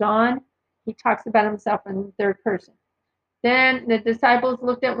Apostle John. He talks about himself in the third person. Then the disciples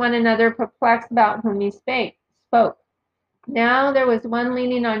looked at one another, perplexed about whom he spoke. Now there was one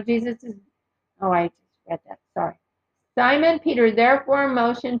leaning on Jesus'. Oh, I just read that. Sorry. Simon Peter therefore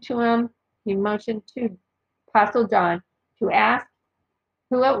motioned to Apostle John, to ask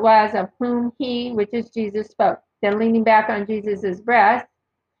who it was of whom he, which is Jesus, spoke. Then leaning back on Jesus' breast,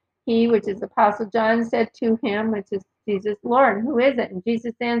 he, which is Apostle John, said to him, which is Jesus, Lord, who is it? And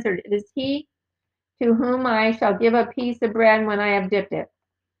Jesus answered, It is he to whom I shall give a piece of bread when I have dipped it.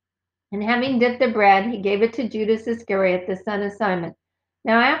 And having dipped the bread, he gave it to Judas Iscariot, the son of Simon.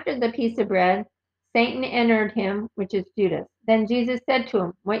 Now after the piece of bread, Satan entered him, which is Judas. Then Jesus said to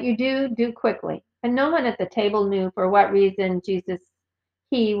him, What you do, do quickly. And no one at the table knew for what reason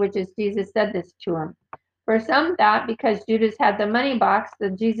he, which is Jesus, said this to him. For some thought because Judas had the money box,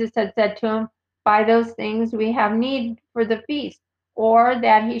 that Jesus had said to him, Buy those things we have need for the feast, or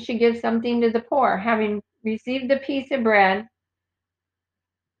that he should give something to the poor. Having received the piece of bread,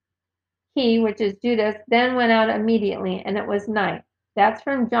 he, which is Judas, then went out immediately, and it was night. That's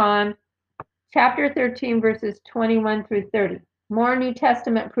from John chapter 13, verses 21 through 30. More New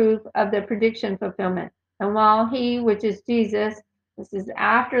Testament proof of the prediction fulfillment. And while he, which is Jesus, this is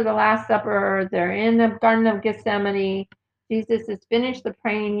after the Last Supper, they're in the Garden of Gethsemane. Jesus has finished the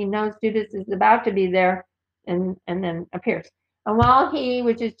praying. He knows Judas is about to be there, and then appears. And while he,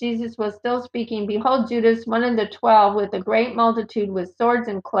 which is Jesus, was still speaking, behold, Judas, one of the 12, with a great multitude with swords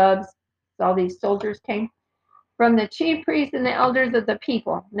and clubs, all these soldiers came, from the chief priests and the elders of the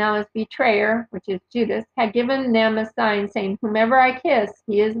people. Now his betrayer, which is Judas, had given them a sign, saying, Whomever I kiss,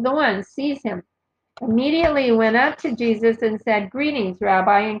 he is the one, seize him. Immediately he went up to Jesus and said, Greetings,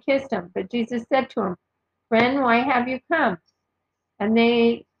 Rabbi, and kissed him. But Jesus said to him, Friend, why have you come? And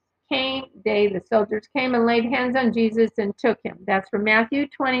the soldiers came and laid hands on Jesus and took him. That's from Matthew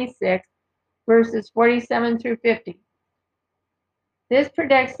 26, verses 47 through 50. This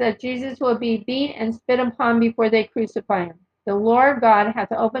predicts that Jesus will be beat and spit upon before they crucify him. The Lord God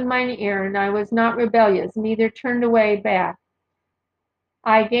hath opened mine ear, and I was not rebellious, neither turned away back.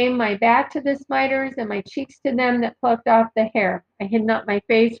 I gave my back to the smiters, and my cheeks to them that plucked off the hair. I hid not my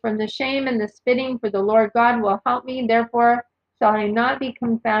face from the shame and the spitting, for the Lord God will help me. Therefore shall I not be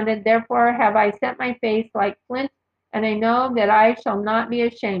confounded. Therefore have I set my face like flint, and I know that I shall not be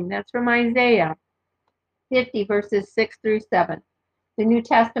ashamed. That's from Isaiah 50, verses 6 through 7. The New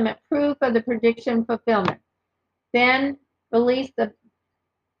Testament proof of the prediction fulfillment. Then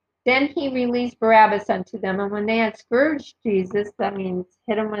he released Barabbas unto them, and when they had scourged Jesus, that means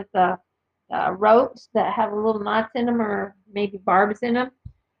hit him with the ropes that have little knots in them or maybe barbs in them,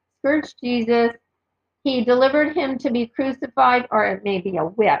 scourged Jesus, he delivered him to be crucified, or it may be a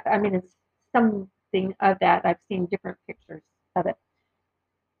whip. I mean, it's something of that. I've seen different pictures of it.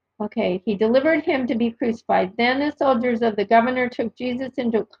 Okay, he delivered him to be crucified. Then the soldiers of the governor took Jesus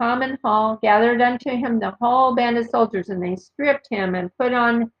into a common hall, gathered unto him the whole band of soldiers, and they stripped him and put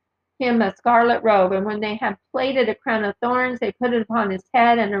on him a scarlet robe. And when they had plaited a crown of thorns, they put it upon his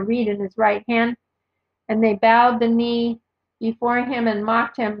head and a reed in his right hand. And they bowed the knee before him and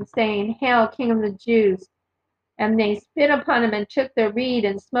mocked him, saying, Hail, King of the Jews! And they spit upon him and took the reed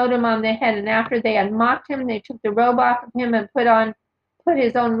and smote him on the head. And after they had mocked him, they took the robe off of him and put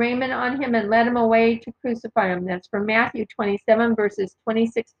his own raiment on him and led him away to crucify him. That's from Matthew 27, verses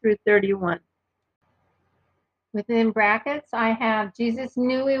 26 through 31. Within brackets, I have Jesus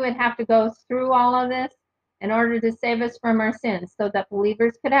knew we would have to go through all of this in order to save us from our sins so that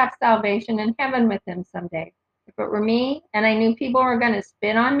believers could have salvation in heaven with him someday. If it were me and I knew people were going to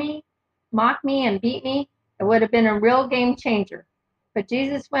spit on me, mock me, and beat me, it would have been a real game changer. But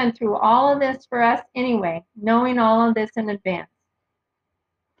Jesus went through all of this for us anyway, knowing all of this in advance.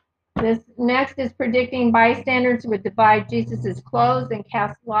 This next is predicting bystanders would divide Jesus' clothes and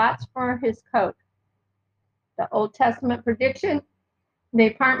cast lots for his coat. The Old Testament prediction,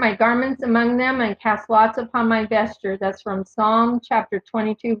 they part my garments among them and cast lots upon my vesture. That's from Psalm chapter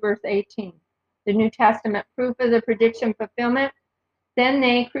 22, verse 18. The New Testament proof of the prediction fulfillment, then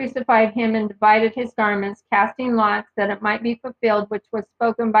they crucified him and divided his garments, casting lots that it might be fulfilled, which was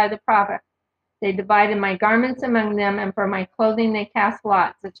spoken by the prophet. They divided my garments among them, and for my clothing they cast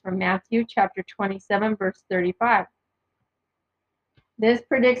lots. It's from Matthew chapter 27, verse 35. This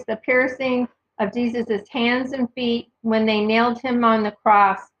predicts the piercing of Jesus' hands and feet when they nailed him on the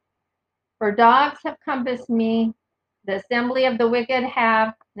cross. For dogs have compassed me, the assembly of the wicked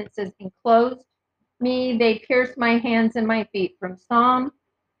have, and it says, enclosed me, they pierced my hands and my feet. From Psalm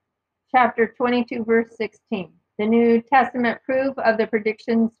chapter 22, verse 16. The New Testament proof of the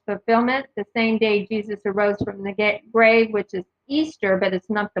prediction's fulfillment, the same day Jesus arose from the grave, which is Easter, but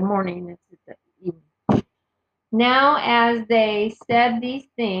it's not the morning, it's the evening. Now, as they said these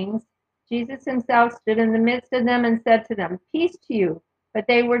things, Jesus himself stood in the midst of them and said to them, Peace to you. But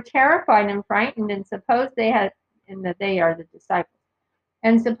they were terrified and frightened and supposed they had, and that they are the disciples,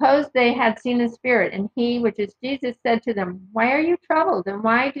 and supposed they had seen a spirit. And he, which is Jesus, said to them, Why are you troubled, and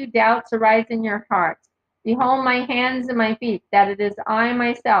why do doubts arise in your hearts? Behold my hands and my feet, that it is I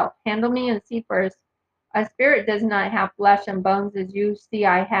myself. Handle me and see first. A spirit does not have flesh and bones as you see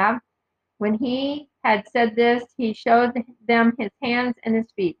I have. When he had said this, he showed them his hands and his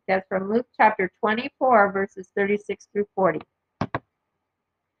feet. That's from Luke chapter 24, verses 36 through 40.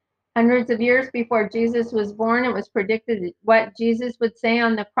 Hundreds of years before Jesus was born, it was predicted what Jesus would say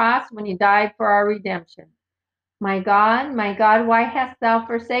on the cross when he died for our redemption. My God, why hast thou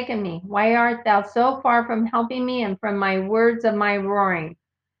forsaken me? Why art thou so far from helping me and from my words of my roaring?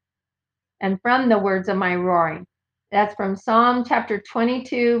 And from the words of my roaring. That's from Psalm chapter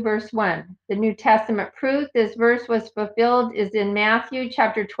 22, verse 1. The New Testament proof this verse was fulfilled is in Matthew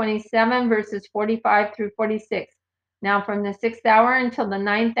chapter 27, verses 45 through 46. Now from the 6th hour until the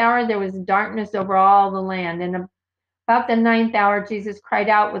 9th hour, there was darkness over all the land. And about the 9th hour, Jesus cried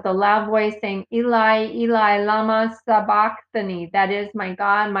out with a loud voice, saying, Eli, Eli, lama sabachthani. That is, my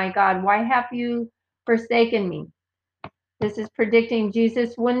God, why have you forsaken me? This is predicting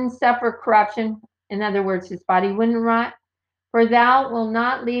Jesus wouldn't suffer corruption. In other words, his body wouldn't rot. For thou wilt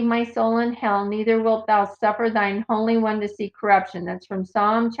not leave my soul in hell, neither wilt thou suffer thine Holy One to see corruption. That's from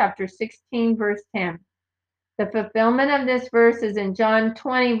Psalm chapter 16, verse 10. The fulfillment of this verse is in John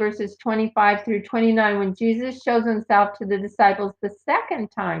 20, verses 25 through 29, when Jesus shows himself to the disciples the second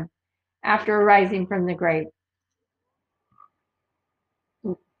time after arising from the grave.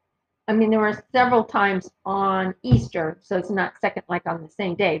 I mean, there were several times on Easter, so it's not second like on the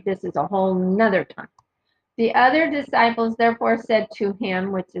same day. This is a whole nother time. The other disciples therefore said to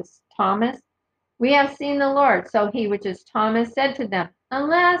him, which is Thomas, we have seen the Lord. So he, which is Thomas, said to them,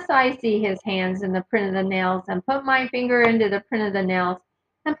 unless I see his hands in the print of the nails, and put my finger into the print of the nails,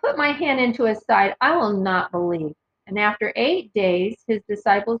 and put my hand into his side, I will not believe. And after 8 days, his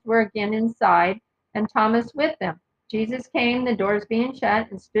disciples were again inside, and Thomas with them. Jesus came, the doors being shut,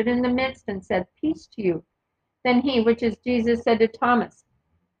 and stood in the midst, and said, peace to you. Then he, which is Jesus, said to Thomas,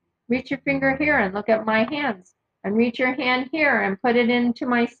 reach your finger here and look at my hands, and reach your hand here and put it into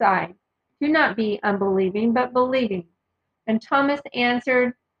my side. Do not be unbelieving, but believing. And Thomas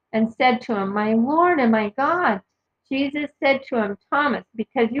answered and said to him, my Lord and my God. Jesus said to him, Thomas,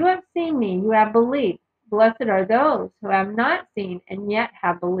 because you have seen me, you have believed. Blessed are those who have not seen and yet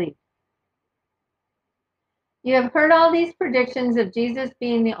have believed. You have heard all these predictions of Jesus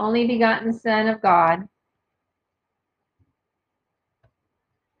being the only begotten Son of God,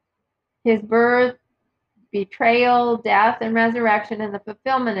 his birth, betrayal, death, and resurrection, and the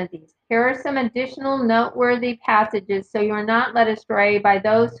fulfillment of these. Here are some additional noteworthy passages so you are not led astray by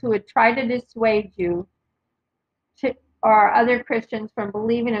those who would try to dissuade you or other Christians from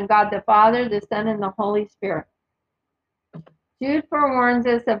believing in God the Father, the Son, and the Holy Spirit. Jude forewarns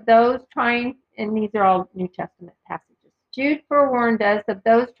us of those trying, and these are all New Testament passages. Jude forewarned us of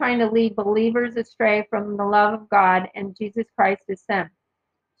those trying to lead believers astray from the love of God and Jesus Christ, his Son.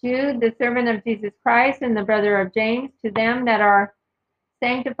 Jude, the servant of Jesus Christ and the brother of James, to them that are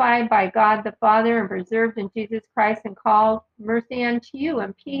sanctified by God the Father and preserved in Jesus Christ and called, mercy unto you,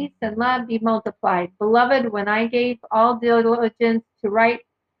 and peace and love be multiplied. Beloved, when I gave all diligence to write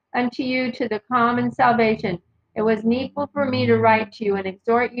unto you to the common salvation, it was needful for me to write to you and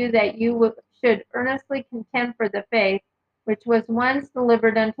exhort you that you should earnestly contend for the faith which was once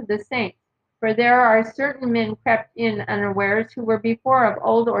delivered unto the saints. For there are certain men crept in unawares, who were before of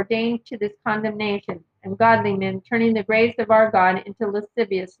old ordained to this condemnation, ungodly men, turning the grace of our God into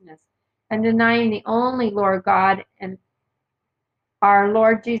lasciviousness, and denying the only Lord God and our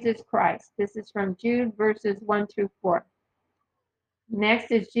Lord Jesus Christ. This is from Jude, verses 1 through 4.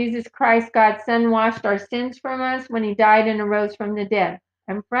 Next is Jesus Christ, God's Son, washed our sins from us when he died and arose from the dead.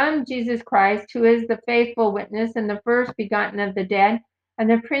 And from Jesus Christ, who is the faithful witness and the first begotten of the dead, and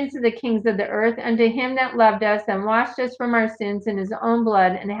the prince of the kings of the earth, unto him that loved us and washed us from our sins in his own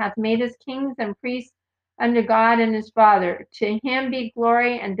blood, and hath made us kings and priests unto God and his Father. To him be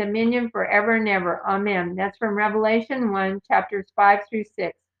glory and dominion forever and ever. Amen. That's from Revelation 1, chapters 5 through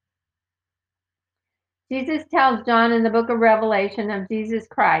 6. Jesus tells John in the book of Revelation of Jesus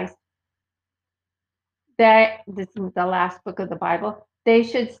Christ that, this is the last book of the Bible, they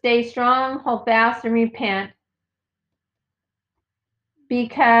should stay strong, hold fast, and repent,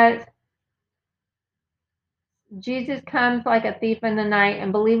 because Jesus comes like a thief in the night,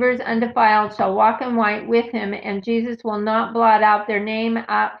 and believers undefiled shall walk in white with him, and Jesus will not blot out their name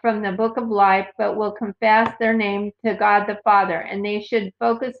out from the book of life, but will confess their name to God the Father. And they should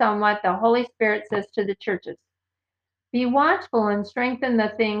focus on what the Holy Spirit says to the churches. Be watchful and strengthen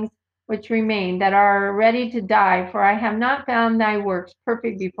the things which remain that are ready to die, for I have not found thy works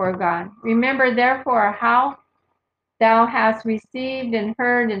perfect before God. Remember therefore how thou hast received and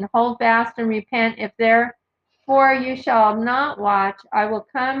heard, and hold fast and repent. If therefore you shall not watch, I will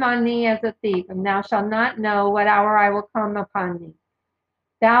come on thee as a thief, and thou shalt not know what hour I will come upon thee.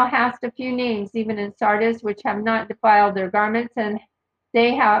 Thou hast a few names, even in Sardis, which have not defiled their garments, and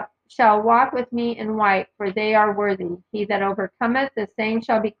they shall walk with me in white, for they are worthy. He that overcometh, the same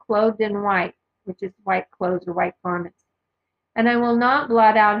shall be clothed in white, which is white clothes or white garments. And I will not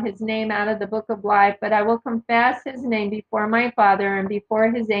blot out his name out of the book of life, but I will confess his name before my Father and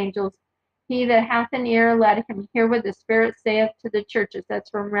before his angels. He that hath an ear, let him hear what the Spirit saith to the churches. That's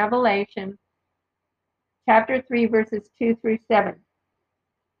from Revelation chapter 3, verses 2 through 7.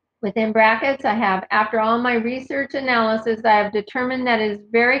 Within brackets, I have, after all my research analysis, I have determined that it is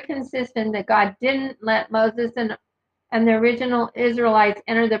very consistent that God didn't let Moses and the original Israelites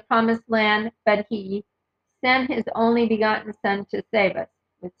enter the promised land, but he sent his only begotten Son to save us.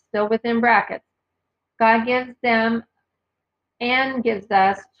 It's still within brackets. God gives them and gives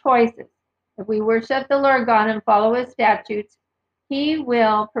us choices. If we worship the Lord God and follow his statutes, he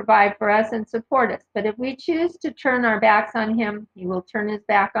will provide for us and support us. But if we choose to turn our backs on him, he will turn his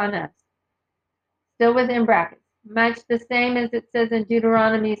back on us. Still within brackets. Much the same as it says in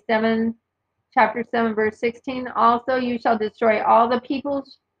Deuteronomy 7, chapter 7, verse 16. Also you shall destroy all the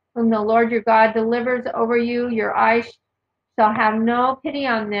peoples whom the Lord your God delivers over you. Your eyes shall have no pity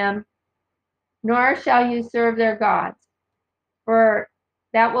on them, nor shall you serve their gods. For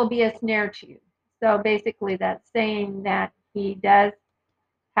that will be a snare to you. So basically, that's saying that he does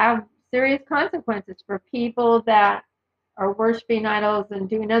have serious consequences for people that are worshiping idols and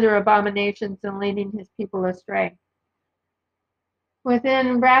doing other abominations and leading his people astray.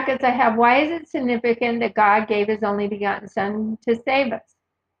 Within brackets, I have, why is it significant that God gave his only begotten Son to save us?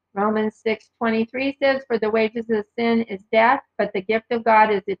 Romans 6:23 says, for the wages of sin is death, but the gift of God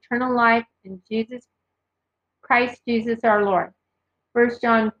is eternal life in Christ Jesus our Lord. 1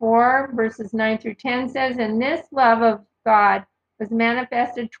 John 4, verses 9 through 10 says, and this love of God was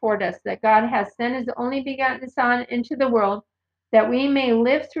manifested toward us, that God has sent his only begotten Son into the world, that we may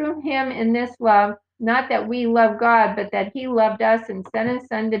live through him in this love, not that we love God, but that he loved us and sent his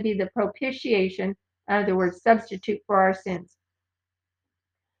Son to be the propitiation, in other words, substitute for our sins.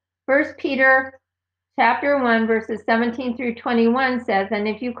 1 Peter chapter 1, verses 17 through 21 says, and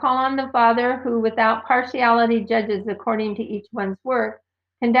if you call on the Father, who without partiality judges according to each one's work,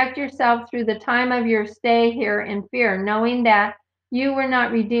 conduct yourself through the time of your stay here in fear, knowing that you were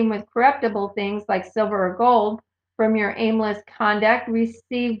not redeemed with corruptible things like silver or gold from your aimless conduct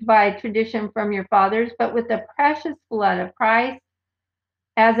received by tradition from your fathers, but with the precious blood of Christ,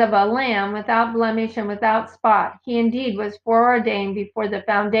 as of a lamb without blemish and without spot. He indeed was foreordained before the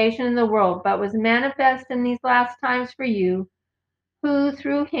foundation of the world, but was manifest in these last times for you, who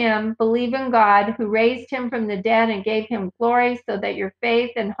through him believe in God, who raised him from the dead and gave him glory, so that your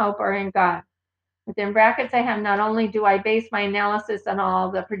faith and hope are in God. Within brackets, I have, not only do I base my analysis on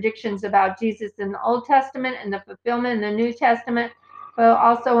all the predictions about Jesus in the Old Testament and the fulfillment in the New Testament, but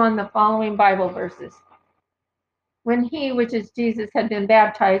also on the following Bible verses. When he, which is Jesus, had been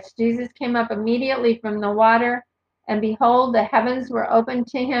baptized, Jesus came up immediately from the water, and behold, the heavens were opened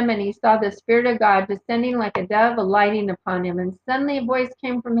to him, and he saw the Spirit of God descending like a dove, alighting upon him. And suddenly a voice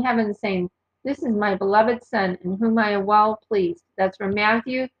came from heaven saying, this is my beloved Son, in whom I am well pleased. That's from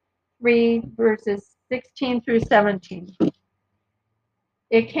Matthew 3, verses 16 through 17.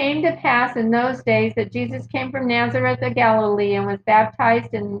 It came to pass in those days that Jesus came from Nazareth of Galilee and was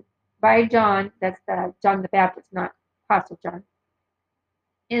baptized by John, that's John the Baptist, not Apostle John,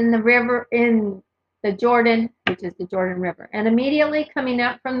 in the Jordan, which is the Jordan River. And immediately coming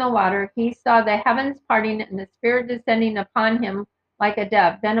up from the water, he saw the heavens parting and the Spirit descending upon him like a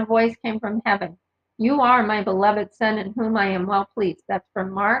dove. Then a voice came from heaven, you are my beloved Son, in whom I am well pleased. That's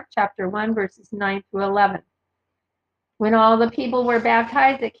from Mark chapter 1, verses 9 through 11. When all the people were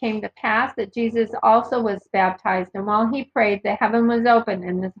baptized, it came to pass that Jesus also was baptized. And while he prayed, the heaven was opened,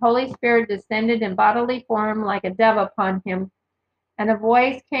 and the Holy Spirit descended in bodily form like a dove upon him. And a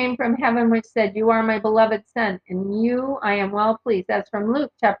voice came from heaven which said, you are my beloved Son, in you I am well pleased. That's from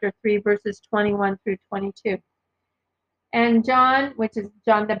Luke chapter 3, verses 21 through 22. And John, which is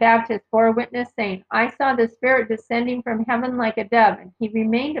John the Baptist, bore witness, saying, I saw the Spirit descending from heaven like a dove, and he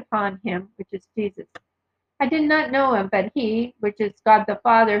remained upon him, which is Jesus. I did not know him, but he, which is God the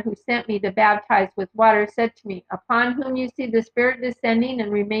Father, who sent me to baptize with water, said to me, upon whom you see the Spirit descending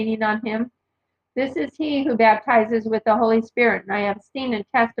and remaining on him, this is he who baptizes with the Holy Spirit. And I have seen and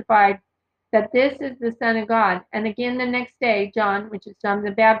testified that this is the Son of God. And again the next day, John, which is John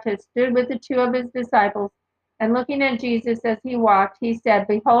the Baptist, stood with the two of his disciples, and looking at Jesus as he walked, he said,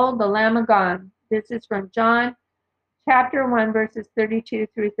 behold, the Lamb of God. This is from John chapter 1, verses 32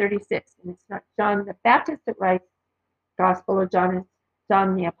 through 36. And it's not John the Baptist that writes Gospel of John, it's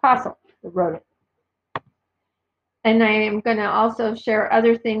John the Apostle that wrote it. And I am going to also share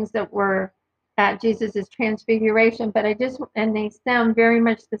other things that were at Jesus's transfiguration, but and they sound very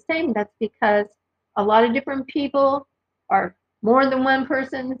much the same. That's because a lot of different people, or more than one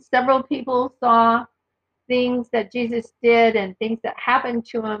person, several people saw things that Jesus did and things that happened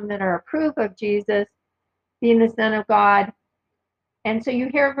to him that are a proof of Jesus being the Son of God. And so you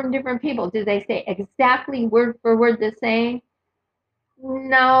hear it from different people. Do they say exactly word for word the same?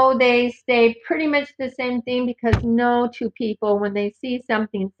 No, they say pretty much the same thing, because no two people, when they see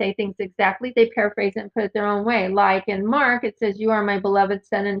something, say things exactly. They paraphrase and put it their own way. Like in Mark, it says, you are my beloved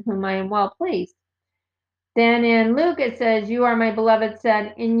Son, in whom I am well pleased. Then in Luke, it says, you are my beloved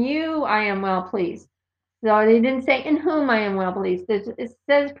Son, in you I am well pleased. So they didn't say in whom I am well pleased. It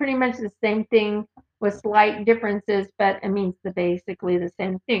says pretty much the same thing with slight differences, but it means basically the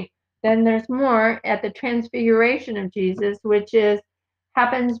same thing. Then there's more at the transfiguration of Jesus, which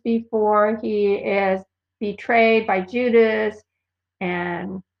happens before he is betrayed by Judas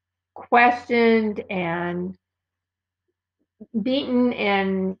and questioned and beaten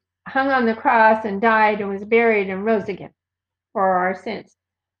and hung on the cross and died and was buried and rose again for our sins.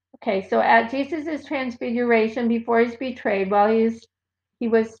 Okay, so at Jesus's transfiguration, before he's betrayed, while he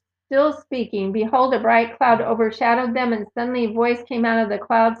was still speaking, behold, a bright cloud overshadowed them, and suddenly a voice came out of the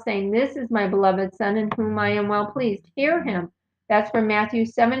cloud saying, "This is my beloved Son, in whom I am well pleased. Hear him." That's from Matthew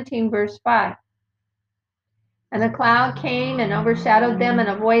 17, verse 5. And the cloud came and overshadowed them, and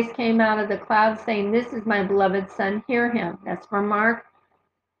a voice came out of the cloud saying, "This is my beloved Son, hear him." That's from Mark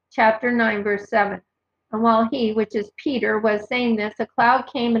chapter 9, verse 7. And while he, which is Peter, was saying this, a cloud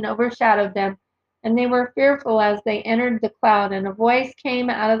came and overshadowed them, and they were fearful as they entered the cloud. And a voice came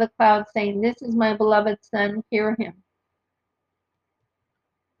out of the cloud saying, "This is my beloved Son, hear him."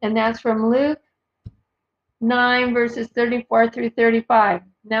 And that's from Luke 9, verses 34 through 35.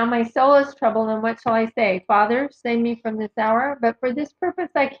 Now my soul is troubled, and what shall I say? Father, save me from this hour. But for this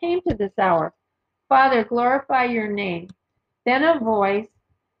purpose I came to this hour. Father, glorify your name. Then a voice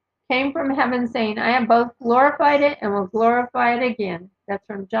came from heaven saying, "I have both glorified it and will glorify it again." That's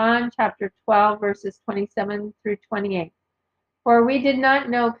from John chapter 12, verses 27 through 28. For we did not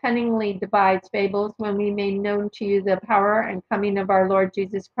know cunningly devise fables when we made known to you the power and coming of our Lord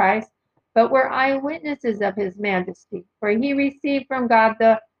Jesus Christ, but were eyewitnesses of his majesty. For he received from God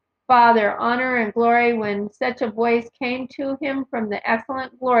the Father honor and glory when such a voice came to him from the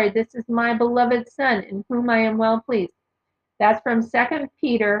excellent glory, "This is my beloved Son, in whom I am well pleased." That's from 2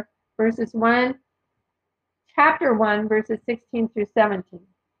 Peter chapter 1, verses 16 through 17.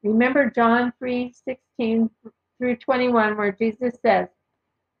 Remember John 3:16 through 21, where Jesus says,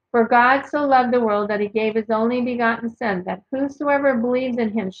 "For God so loved the world that he gave his only begotten Son, that whosoever believes in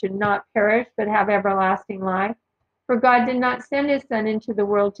him should not perish, but have everlasting life. For God did not send his Son into the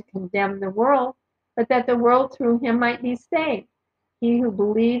world to condemn the world, but that the world through him might be saved. He who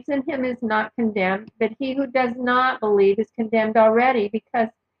believes in him is not condemned, but he who does not believe is condemned already, because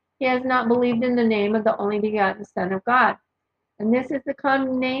he has not believed in the name of the only begotten Son of God. And this is the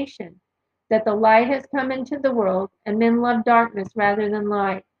condemnation, that the light has come into the world, and men love darkness rather than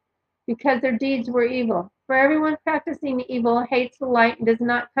light, because their deeds were evil. For everyone practicing evil hates the light and does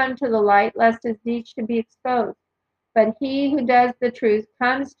not come to the light, lest his deeds should be exposed. But he who does the truth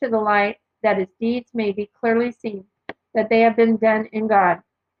comes to the light, that his deeds may be clearly seen, that they have been done in God."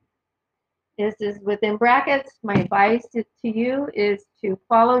 This is within brackets. My advice to you is to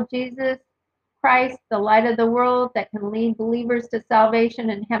follow Jesus Christ, the light of the world that can lead believers to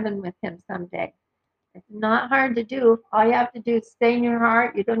salvation and heaven with him someday. It's not hard to do. All you have to do is stay in your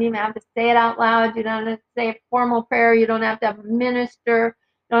heart. You don't even have to say it out loud. You don't have to say a formal prayer. You don't have to have a minister.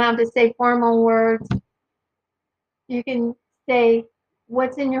 You don't have to say formal words. You can say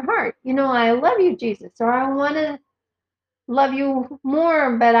what's in your heart. I love you, Jesus, or I want to love you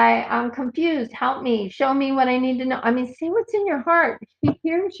more, but I'm confused. Help me. Show me what I need to know. See what's in your heart. He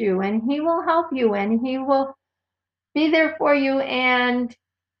hears you, and he will help you, and he will be there for you, and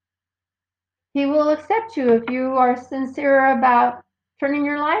he will accept you if you are sincere about turning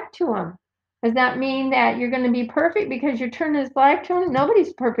your life to him. Does that mean that you're going to be perfect because you're turning his life to him?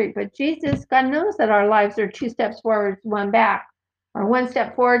 Nobody's perfect, but Jesus, God knows that our lives are 2 steps forward, 1 back, or 1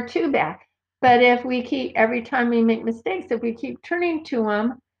 step forward, 2 back. But if we keep, every time we make mistakes, if we keep turning to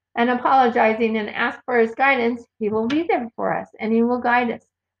him and apologizing and ask for his guidance, he will be there for us and he will guide us.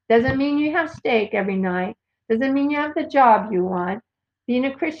 Doesn't mean you have steak every night. Doesn't mean you have the job you want. Being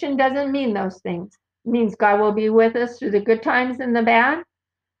a Christian doesn't mean those things. It means God will be with us through the good times and the bad.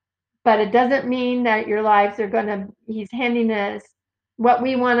 But it doesn't mean that your lives are he's handing us what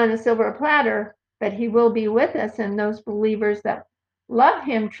we want on a silver platter, but he will be with us, and those believers that love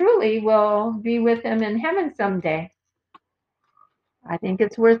him truly will be with him in heaven someday. I think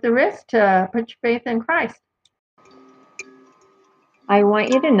it's worth the risk to put your faith in Christ. I want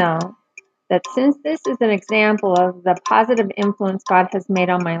you to know that since this is an example of the positive influence God has made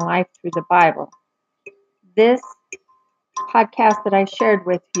on my life through the Bible, this podcast that I shared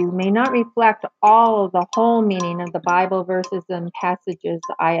with you may not reflect all of the whole meaning of the Bible verses and passages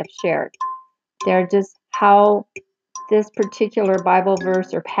I have shared. They're just how this particular Bible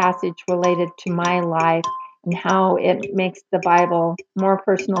verse or passage related to my life and how it makes the Bible more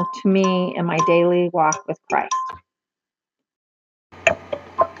personal to me in my daily walk with Christ.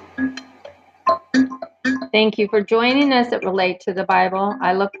 Thank you for joining us at Relate to the Bible.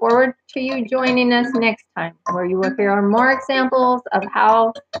 I look forward to you joining us next time, where you will hear more examples of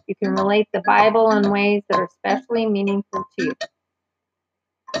how you can relate the Bible in ways that are especially meaningful to you.